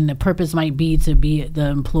 right? And the purpose might be to be the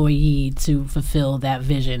employee to fulfill that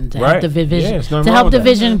vision, to help the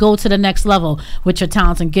vision, go to the next level with your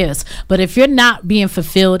talents and gifts. But if you're not being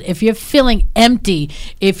fulfilled, if you're feeling empty,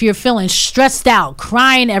 if you're feeling stressed out,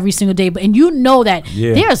 crying every single day, and you know that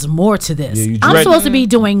there's more to this. I'm supposed to be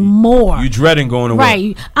doing more. You dreading going to work.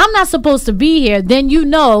 Right. I'm not supposed to be here. Then you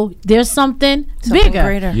know there's something bigger.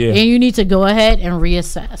 Greater. Yeah. And you need to go ahead and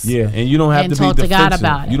reassess. Yeah, and you don't have to be defensive. To God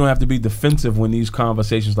about it. You don't have to be defensive when these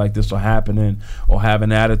conversations like this are happening, or have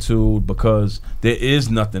an attitude, because there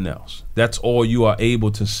is nothing else. That's all you are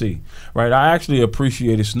able to see, right? I actually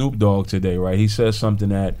appreciated Snoop Dogg today, right? He said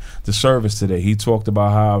something at the service today. He talked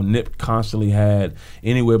about how Nip constantly had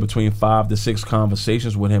anywhere between 5 to 6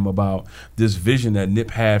 conversations with him about this vision that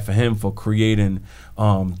Nip had for him for creating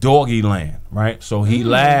Doggy Land, right? So he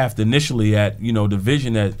laughed initially at, you know, the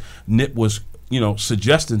vision that Nip was, you know,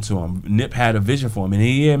 suggesting to him. Nip had a vision for him, and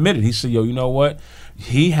he admitted, he said, yo, you know what?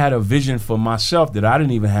 He had a vision for myself that I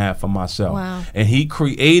didn't even have for myself. Wow. And he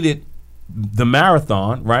created the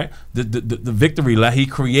marathon, right? The victory lap. He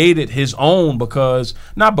created his own but,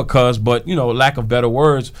 you know, lack of better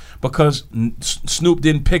words, because Snoop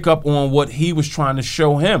didn't pick up on what he was trying to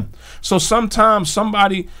show him. So sometimes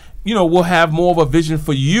somebody will have more of a vision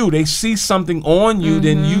for you. They see something on you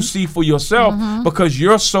than you see for yourself because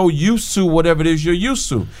you're so used to whatever it is you're used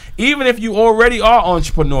to. Even if you already are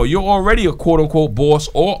entrepreneur, you're already a quote unquote boss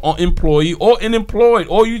or employee or unemployed,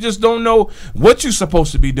 or you just don't know what you're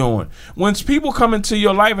supposed to be doing. When people come into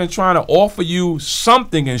your life and trying to offer you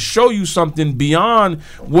something and show you something beyond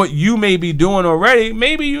what you may be doing already,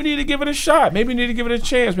 maybe you need to give it a shot. Maybe you need to give it a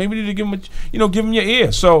chance. Maybe you need to give them give them your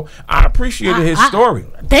ear. So I appreciated his story.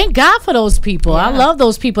 Thank God for those people. Yeah. I love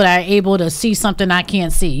those people that are able to see something I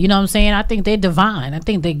can't see. You know what I'm saying? I think they're divine. I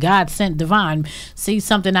think they God sent divine. See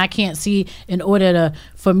something I can't see in order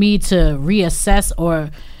for me to reassess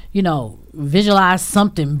or, visualize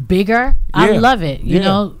something bigger. Yeah. I love it. You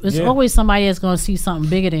know, it's always somebody that's going to see something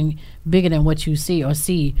bigger than what you see or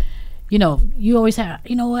see. You always have,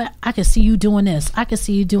 what? I can see you doing this. I can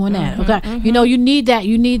see you doing that. Okay. You need that.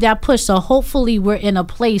 You need that push. So hopefully we're in a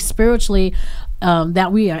place spiritually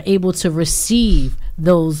that we are able to receive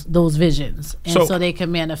those visions, and so they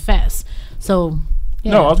can manifest. So,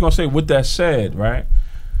 No, I was going to say, with that said, right,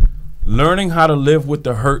 learning how to live with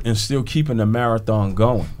the hurt and still keeping the marathon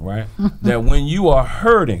going, right? That when you are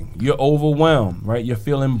hurting, you're overwhelmed, right? You're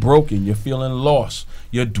feeling broken. You're feeling lost.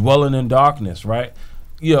 You're dwelling in darkness, right?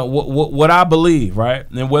 What I believe, right?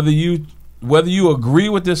 And whether you agree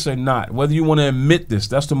with this or not, whether you want to admit this,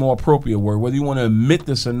 that's the more appropriate word, whether you want to admit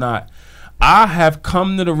this or not, I have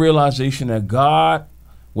come to the realization that God,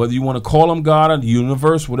 whether you want to call him God or the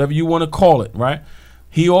universe, whatever you want to call it, right?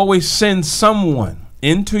 He always sends someone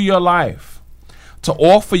into your life to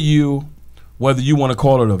offer you, whether you want to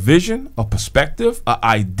call it a vision, a perspective, an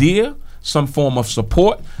idea, some form of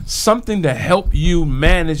support, something to help you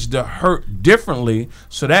manage the hurt differently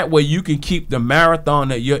so that way you can keep the marathon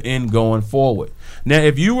that you're in going forward. Now,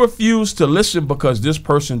 if you refuse to listen because this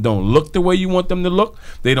person don't look the way you want them to look,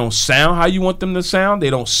 they don't sound how you want them to sound,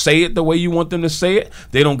 they don't say it the way you want them to say it,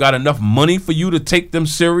 they don't got enough money for you to take them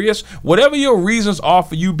serious, whatever your reasons are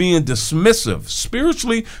for you being dismissive,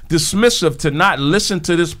 spiritually dismissive to not listen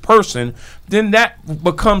to this person, then that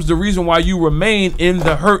becomes the reason why you remain in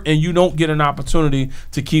the hurt and you don't get an opportunity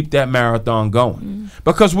to keep that marathon going.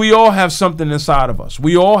 Because we all have something inside of us.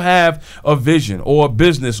 We all have a vision or a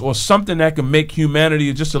business or something that can make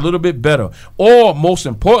humanity just a little bit better, or most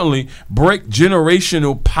importantly, break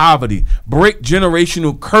generational poverty, break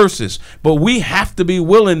generational curses. But we have to be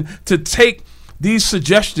willing to take these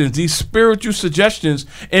suggestions, these spiritual suggestions,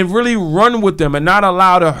 and really run with them and not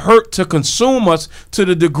allow the hurt to consume us to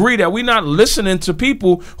the degree that we're not listening to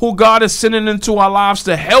people who God is sending into our lives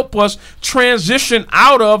to help us transition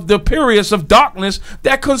out of the periods of darkness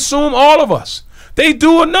that consume all of us. They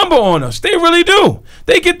do a number on us. They really do.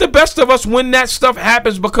 They get the best of us when that stuff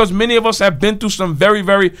happens, because many of us have been through some very,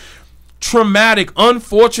 very traumatic,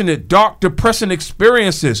 unfortunate, dark, depressing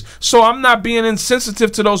experiences. So I'm not being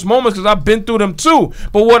insensitive to those moments because I've been through them too.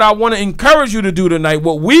 But what I want to encourage you to do tonight,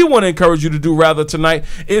 what we want to encourage you to do rather tonight,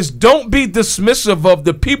 is don't be dismissive of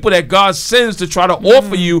the people that God sends to try to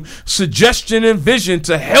offer you suggestion and vision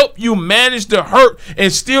to help you manage the hurt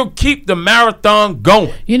and still keep the marathon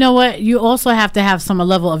going. You know what? You also have to have some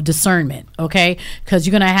level of discernment, okay? Because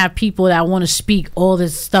you're going to have people that want to speak all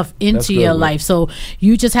this stuff into your life. So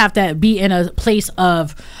you just have to be in a place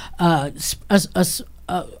of a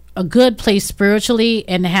good place spiritually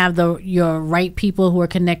and have your right people who are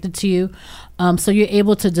connected to you, so you're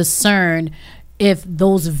able to discern if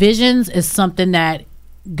those visions is something that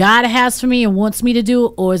God has for me and wants me to do,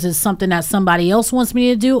 or is it something that somebody else wants me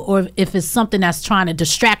to do, or if it's something that's trying to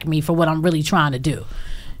distract me from what I'm really trying to do.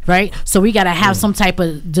 Right? So we got to have some type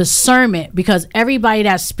of discernment, because everybody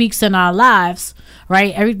that speaks in our lives,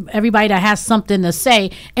 right? Everybody that has something to say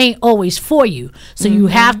ain't always for you. So you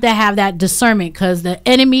have to have that discernment, because the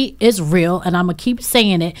enemy is real, and I'm going to keep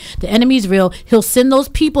saying it. The enemy is real. He'll send those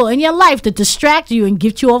people in your life to distract you and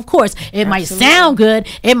get you off course. It might sound good.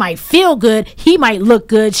 It might feel good. He might look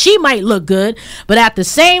good. She might look good. But at the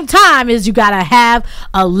same time is you got to have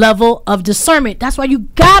a level of discernment. That's why you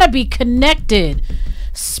got to be connected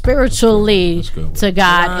spiritually to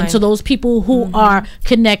God and to those people who are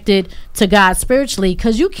connected to God spiritually,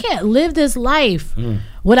 because you can't live this life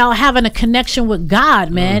without having a connection with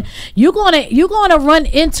God, man. You're gonna run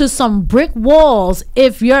into some brick walls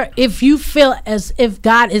if you feel as if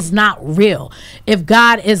God is not real, if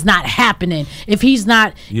God is not happening, if he's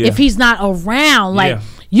not around. Like,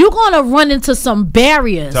 you're gonna run into some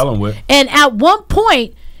barriers. Tell him what. And at one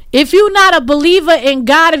point, if you're not a believer in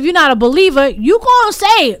God, if you're not a believer, you're gonna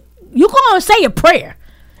say a prayer.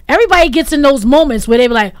 Everybody gets in those moments where they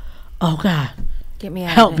be like, "Oh God, get me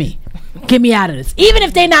out help me, get me out of this. Even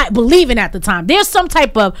if they're not believing at the time, there's some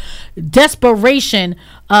type of desperation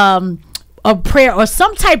of prayer or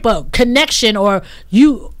some type of connection, or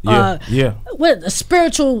you what a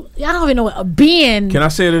spiritual, I don't even know, a being. Can I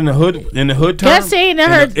say it in the hood term? Can I say it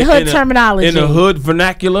in the hood terminology? In the hood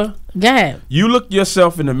vernacular? Go ahead. You look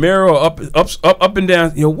yourself in the mirror or up and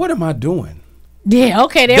down, what am I doing? Yeah,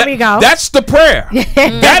 okay, there we go. That's the prayer.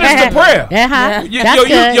 That is the prayer.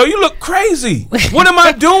 Uh-huh. You look crazy. What am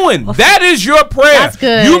I doing? That is your prayer. That's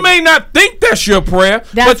good. You may not think that's your prayer,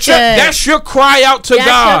 but that's your cry out to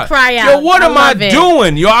God. Your cry out. What am I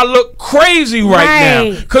doing? I look crazy right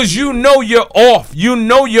now. Because you know you're off. You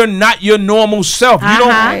know you're not your normal self.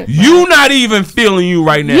 You're not even feeling you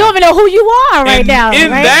right now. You don't even know who you are right now. In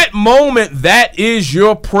that moment, that is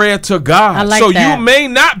your prayer to God. I like that. You may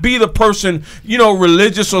not be the person,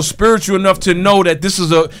 religious or spiritual enough to know that this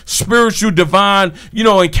is a spiritual divine,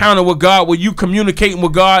 encounter with God where you communicating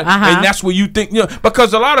with God, and that's where you think,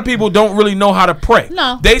 because a lot of people don't really know how to pray.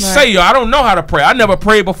 No. They say, I don't know how to pray. I never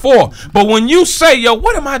prayed before. But when you say,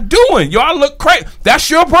 what am I doing? I look crazy. That's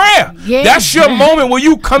your prayer. Yeah. That's your moment where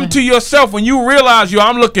you come to yourself, when you realize,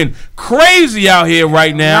 I'm looking crazy out here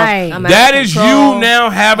right now. Right. That is you now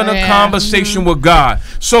having a conversation with God.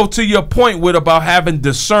 So to your point about having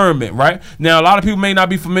discernment, right? Now, a lot of people may not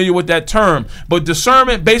be familiar with that term, but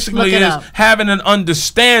discernment basically is having an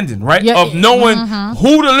understanding, right? Of knowing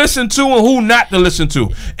who to listen to and who not to listen to.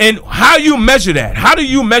 And how you measure that? How do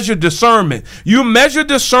you measure discernment? You measure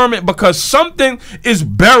discernment because something is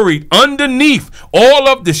buried underneath all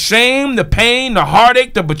of the shame, the pain, the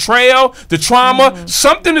heartache, the betrayal, the trauma.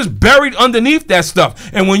 Something is buried underneath that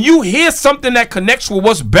stuff. And when you hear something that connects with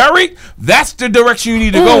what's buried, that's the direction you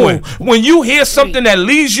need to go in. When you hear something that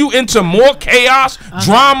leads you into more chaos,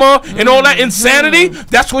 drama, and all that insanity,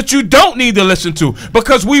 that's what you don't need to listen to,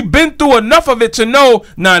 because we've been through enough of it to know,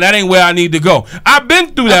 that ain't where I need to go. I've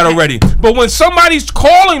been through that already. But when somebody's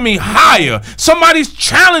calling me higher, somebody's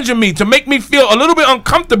challenging me to make me feel a little bit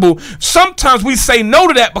uncomfortable, sometimes we say no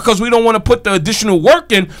to that because we don't want to put the additional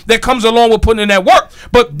work in that comes along with putting in that work.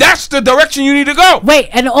 But that's the direction you need to go. Wait,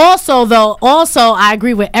 and also I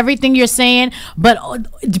agree with everything you're saying, but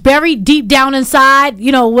buried deep down inside,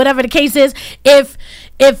 whatever the case is, if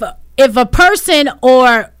a person,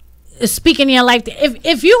 or speaking in your life,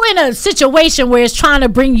 if you're in a situation where it's trying to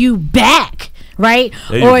bring you back, right?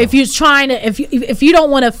 Or if you're trying to, if you don't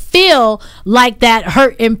want to feel like that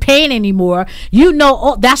hurt and pain anymore,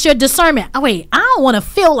 that's your discernment. Oh, wait, I don't want to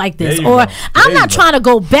feel like this, or I'm not trying to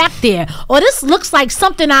go back there, or this looks like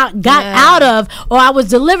something I got out of, or I was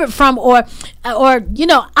delivered from, or I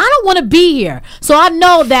don't want to be here. So I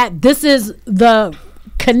know that this is the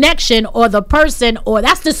connection or the person, or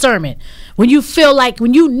that's discernment. When you feel like,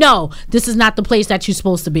 when this is not the place that you're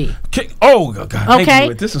supposed to be. Oh God!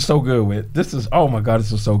 Okay, this is so good. This is, oh my God,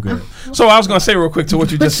 this is so good. So I was gonna say real quick to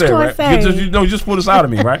what you just said, right? You just pulled this out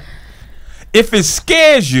of me, right? If it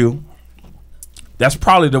scares you, that's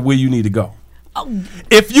probably the way you need to go.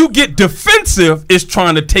 If you get defensive, it's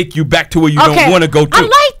trying to take you back to where you don't want to go to. I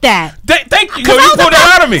like that. Thank you. You pulled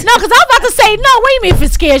that out of me. No, because I was about to say, no, what do you mean if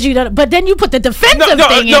it scares you? But then you put the defensive thing in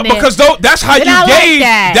there. No, because that's how you gauge.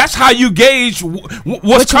 That's how you gauge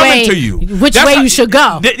what's coming to you. Which way you should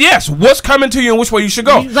go. Yes, what's coming to you and which way you should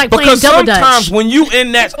go. Because sometimes when you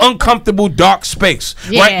in that uncomfortable, dark space,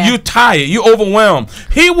 right, you tired, you overwhelmed,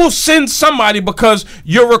 he will send somebody because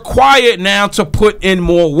you're required now to put in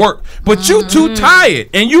more work. But you too tired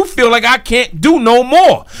and you feel like I can't do no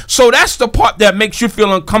more. So that's the part that makes you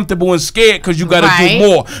feel uncomfortable and scared, because you got to do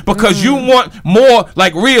more, because you want more,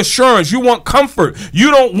 like reassurance, you want comfort,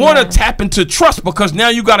 you don't want to tap into trust, because now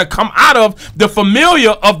you got to come out of the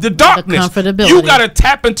familiar of the darkness, you got to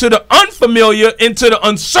tap into the unfamiliar, into the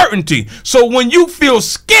uncertainty. So when you feel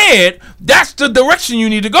scared, that's the direction you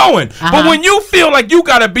need to go in. But when you feel like you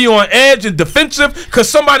got to be on edge and defensive because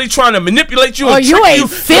somebody trying to manipulate you and trick you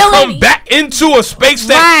to come back into a space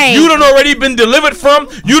that you done already been delivered from,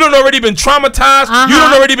 you done already been traumatized, you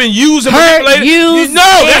done already been used and manipulated.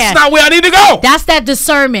 That's not where I need to go. That's that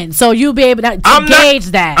discernment. So you'll be able to gauge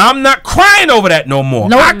that. I'm not crying over that no more.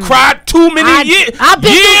 I cried too many years. I've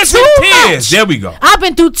been years through too and tears. much. There we go. I've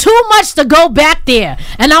been through too much to go back there,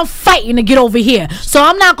 and I'm fighting to get over here. So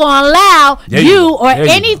I'm not going to allow you or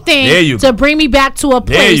anything to bring me back to a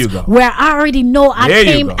place where I already know I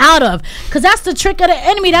came out of. Because that's the trick of the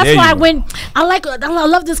enemy. That's why when I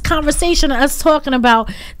love this conversation, us talking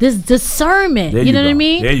about this discernment. You know what I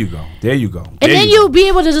mean? There you go. And then you'll be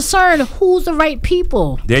able to discern who's the right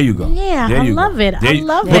people. There you go. Yeah, I love it. I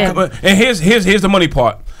love it. And here's the money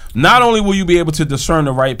part. not only will you be able to discern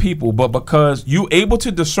the right people, but because you able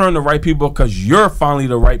to discern the right people because you're finally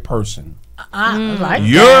the right person.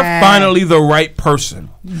 You're finally the right person,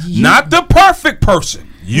 not the perfect person.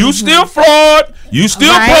 You still flawed. You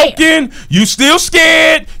still broken. You still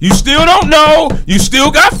scared. You still don't know. You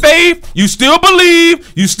still got faith. You still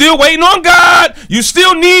believe. You still waiting on God. You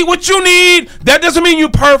still need what you need. That doesn't mean you're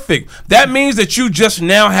perfect. That means that you just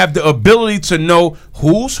now have the ability to know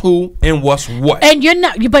who's who and what's what. And you're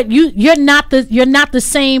not the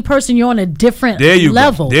same person. You're on a different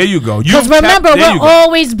level. There you go. Because remember, we're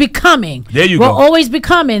always becoming. There you go. We're always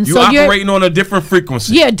becoming. You're operating on a different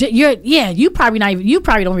frequency. You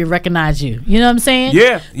probably don't even recognize you. You know what I'm saying?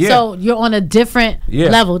 Yeah. So you're on a different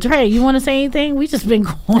level. Dre, you want to say anything? We just been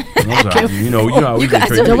going. You know, we guys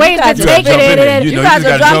the way to take it. You guys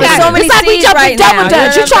are jumping so many seeds right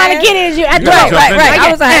now. You're trying to get in. Right.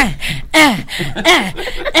 I was like,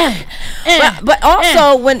 but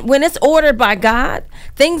also when it's ordered by God,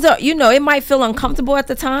 things are, it might feel uncomfortable at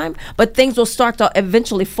the time, but things will start to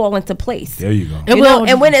eventually fall into place. There you go.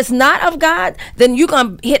 And when it's not of God, then you're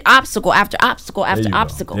gonna hit obstacle after obstacle after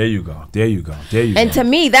obstacle. There you go. And to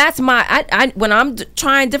me, that's my when I'm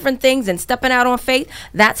trying different things and stepping out on faith,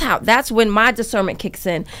 that's when my discernment kicks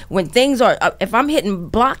in. When things are, if I'm hitting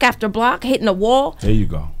block after block, hitting a wall, there you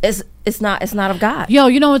go. It's not of God. Yo,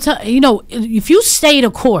 if you stay the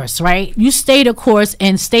course, right? You stay the course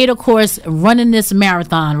and stay the course running this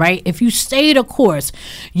marathon, right? If you stay the course,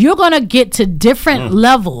 you're going to get to different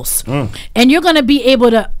levels and you're going to be able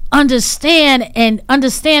to understand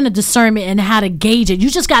the discernment and how to gauge it. You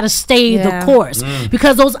just got to stay the course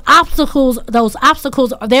because those obstacles,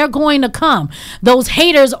 they're going to come. Those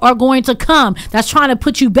haters are going to come. That's trying to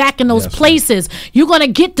put you back in those places. You're going to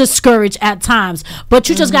get discouraged at times, but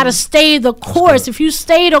you just got to stay the course. If you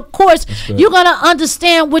stay the course, you're going to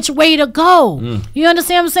understand which way to go. You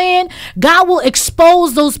understand what I'm saying? God will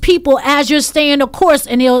expose those people as you're staying the course,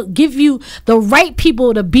 and he'll give you the right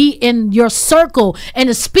people to be in your circle and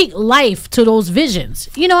to speak life to those visions.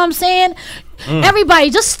 You know what I'm saying? Everybody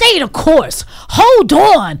just stay the course. Hold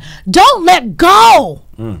on. Don't let go.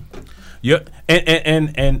 Yeah,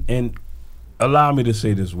 and allow me to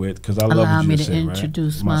say this, Whit, because I love what you said. Allow me to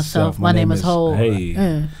introduce myself. My name is Ho.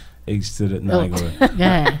 Hey, H to the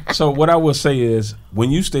yeah. So what I will say is, when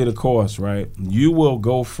you stay the course, right, you will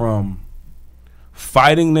go from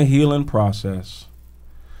fighting the healing process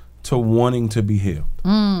to wanting to be healed.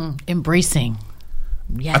 Embracing.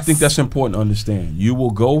 Yes. I think that's important to understand. You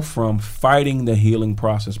will go from fighting the healing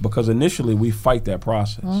process, because initially we fight that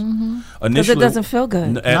process. Because it doesn't feel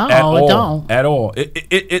good. It don't. At all.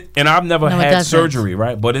 And I've never had surgery,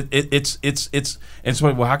 right? But it's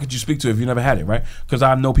so, well, how could you speak to it if you never had it, right? Because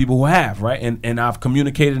I know people who have, right? And I've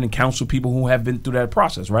communicated and counseled people who have been through that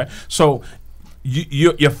process, right? So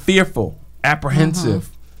you're fearful, apprehensive,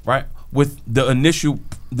 right? With the initial,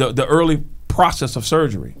 the early process of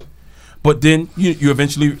surgery. But then you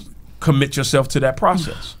eventually commit yourself to that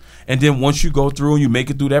process. And then once you go through and you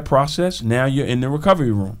make it through that process, now you're in the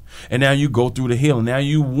recovery room. And now you go through the healing. Now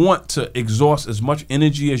you want to exhaust as much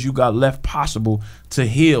energy as you got left possible to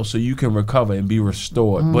heal so you can recover and be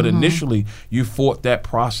restored. But initially, you fought that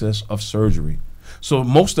process of surgery. So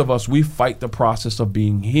most of us, we fight the process of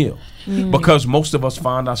being healed because most of us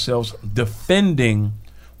find ourselves defending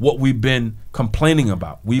what we've been complaining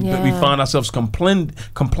about. We find ourselves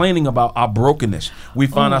complaining about our brokenness. We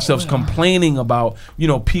find ourselves complaining about,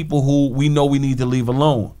 people who we know we need to leave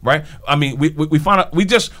alone, right? I mean, we find out we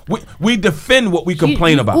defend what we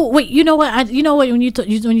complain about. Oh, wait, you know what? When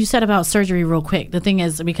you said about surgery, real quick, the thing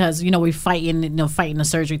is, because we fighting the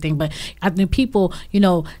surgery thing, but I think people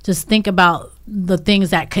just think about the things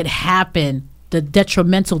that could happen, the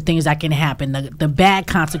detrimental things that can happen, the bad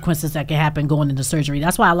consequences that can happen going into surgery.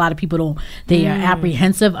 That's why a lot of people they are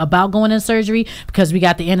apprehensive about going into surgery, because we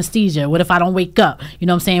got the anesthesia. What if I don't wake up? You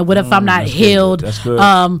know what I'm saying? What if I'm not healed? That's good.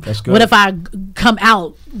 That's good. What if I come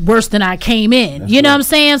out worse than I came in? That's what I'm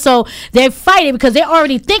saying? So they fight it because they're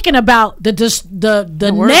already thinking about the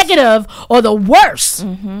negative or the worst.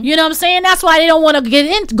 You know what I'm saying? That's why they don't want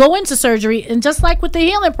to go into surgery. And just like with the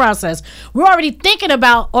healing process, we're already thinking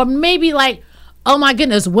about, or maybe like, oh my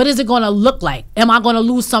goodness, what is it going to look like? Am I going to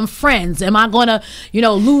lose some friends? Am I going to,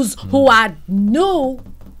 lose who I knew,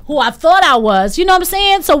 who I thought I was? You know what I'm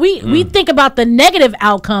saying? So we think about the negative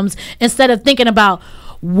outcomes instead of thinking about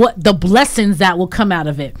what the blessings that will come out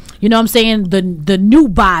of it. You know what I'm saying? The new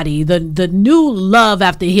body, the new love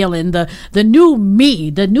after healing, the new me,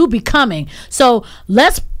 the new becoming. So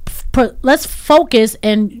let's focus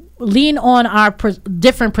and lean on our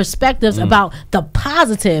different perspectives about the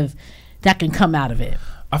positive that can come out of it.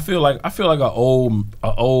 I feel like an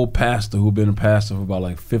old pastor who's been a pastor for about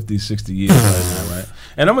like 50, 60 years right now, right?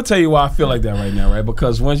 And I'm gonna tell you why I feel like that right now, right?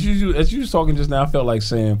 Because as you was talking just now, I felt like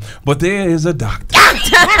saying, but there is a doctor.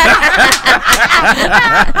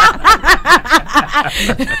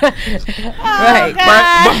 Right.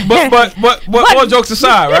 But all jokes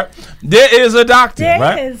aside, right? There is a doctor,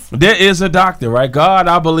 right? There is a doctor, right? God,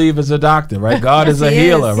 I believe, is a doctor, right? God is a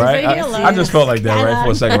healer, right? I just felt like that, right,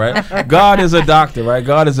 for a second, right? God is a doctor, right?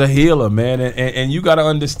 God is a healer, man. And you got to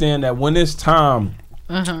understand that when it's time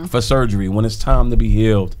for surgery, when it's time to be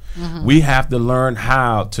healed, we have to learn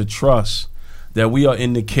how to trust that we are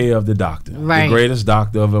in the care of the doctor, the greatest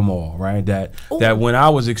doctor of them all, right? That when I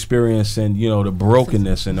was experiencing, the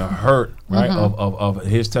brokenness and the hurt, right, of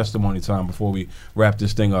his testimony time before we wrap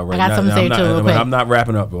this thing up, right? I got something to say too, real quick. I'm not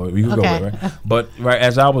wrapping up, but we can go with it, right? But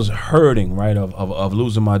as I was hurting, right, of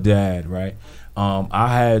losing my dad, right,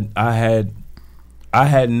 I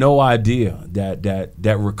had no idea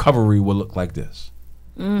that recovery would look like this.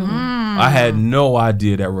 I had no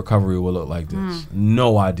idea that recovery would look like this.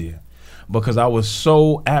 No idea. Because I was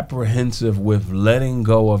so apprehensive with letting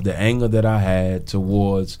go of the anger that I had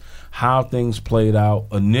towards how things played out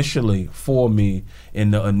initially for me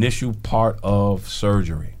in the initial part of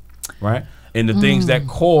surgery, right? And the things that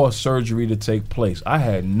caused surgery to take place. I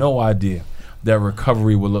had no idea that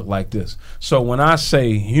recovery would look like this. So when I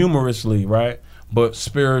say humorously, right, but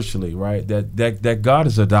spiritually, right, that God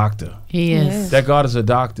is a doctor. He is. That God is a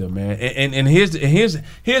doctor, man. And here's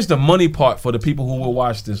the money part for the people who will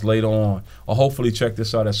watch this later on, or hopefully check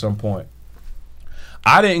this out at some point.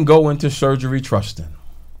 I didn't go into surgery trusting.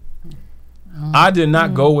 I did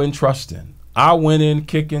not go in trusting. I went in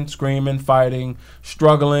kicking, screaming, fighting,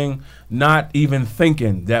 struggling, not even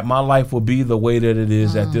thinking that my life would be the way that it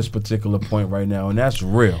is at this particular point right now. And that's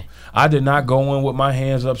real. I did not go in with my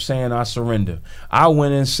hands up saying I surrender. I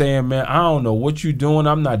went in saying, man, I don't know what you're doing.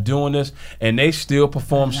 I'm not doing this. And they still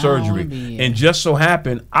performed surgery. And just so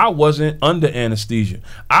happened, I wasn't under anesthesia.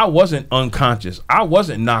 I wasn't unconscious. I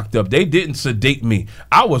wasn't knocked up. They didn't sedate me.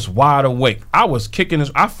 I was wide awake. I was kicking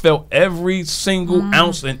this. I felt every single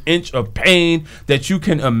ounce and inch of pain that you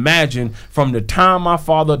can imagine from the time my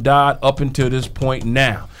father died up until this point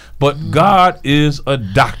now. But God is a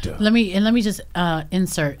doctor. Let me just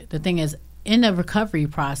insert. The thing is, in the recovery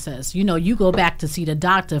process, you go back to see the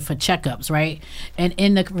doctor for checkups, right? And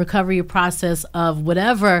in the recovery process of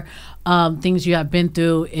whatever things you have been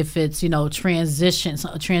through, if it's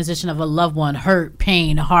transition of a loved one, hurt,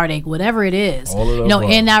 pain, heartache, whatever it is,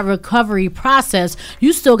 in that recovery process,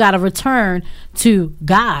 you still got to return to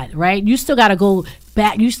God, right? You still got to go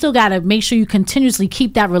back. You still got to make sure you continuously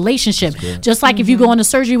keep that relationship. Just like if you go into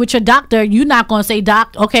surgery with your doctor, you're not going to say,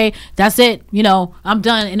 doc, okay, that's it, I'm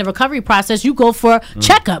done. In the recovery process, you go for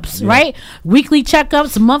checkups, right? Weekly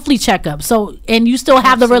checkups, monthly checkups. So, and you still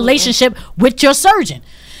have the relationship with your surgeon.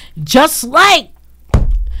 Just like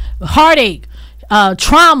heartache,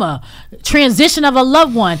 trauma, transition of a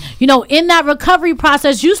loved one, in that recovery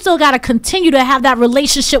process, you still got to continue to have that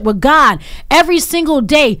relationship with God every single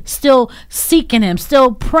day, still seeking him,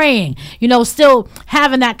 still praying, still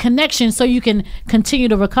having that connection so you can continue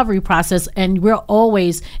the recovery process. And we're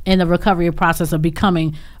always in the recovery process of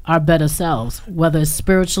becoming our better selves, whether it's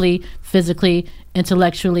spiritually, physically,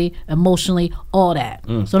 intellectually, emotionally, all that.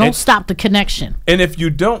 So don't stop the connection. And if you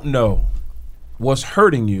don't know what's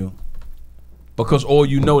hurting you, because all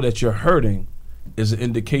you know that you're hurting is an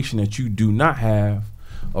indication that you do not have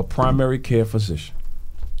a primary care physician.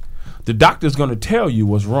 The doctor's going to tell you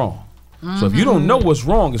what's wrong. So if you don't know what's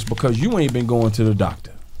wrong, it's because you ain't been going to the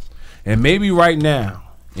doctor. And maybe right now,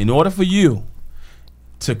 in order for you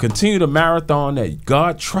to continue the marathon that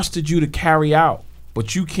God trusted you to carry out,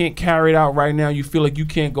 but you can't carry it out right now, you feel like you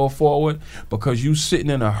can't go forward because you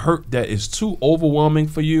sitting in a hurt that is too overwhelming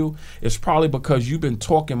for you, it's probably because you've been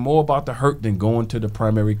talking more about the hurt than going to the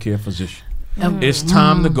primary care physician. It's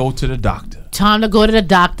time to go to the doctor. Time to go to the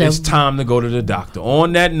doctor. It's time to go to the doctor.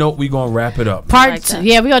 On that note, we're going to wrap it up. We're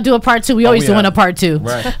going to do a part 2. We always doing a part 2.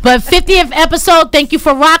 Right. But 50th episode, thank you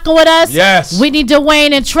for rocking with us. Yes. Whitney,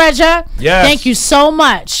 Dwayne, and Treasure. Yes. Thank you so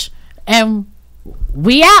much. And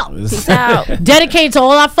we out. Peace out. Dedicated to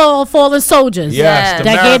all our fallen soldiers. Yes, the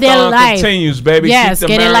that gave their marathon life. continues, baby. Yes, keep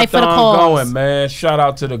the get their life for the marathon cause. going, man. Shout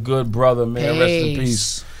out to the good brother, man. Rest in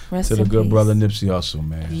peace. To the good brother Nipsey Hussle,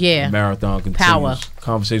 man. Yeah. The marathon continues. Power.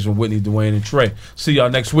 Conversation with Whitney, Dwayne, and Trey. See y'all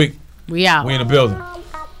next week. We out. We in the building.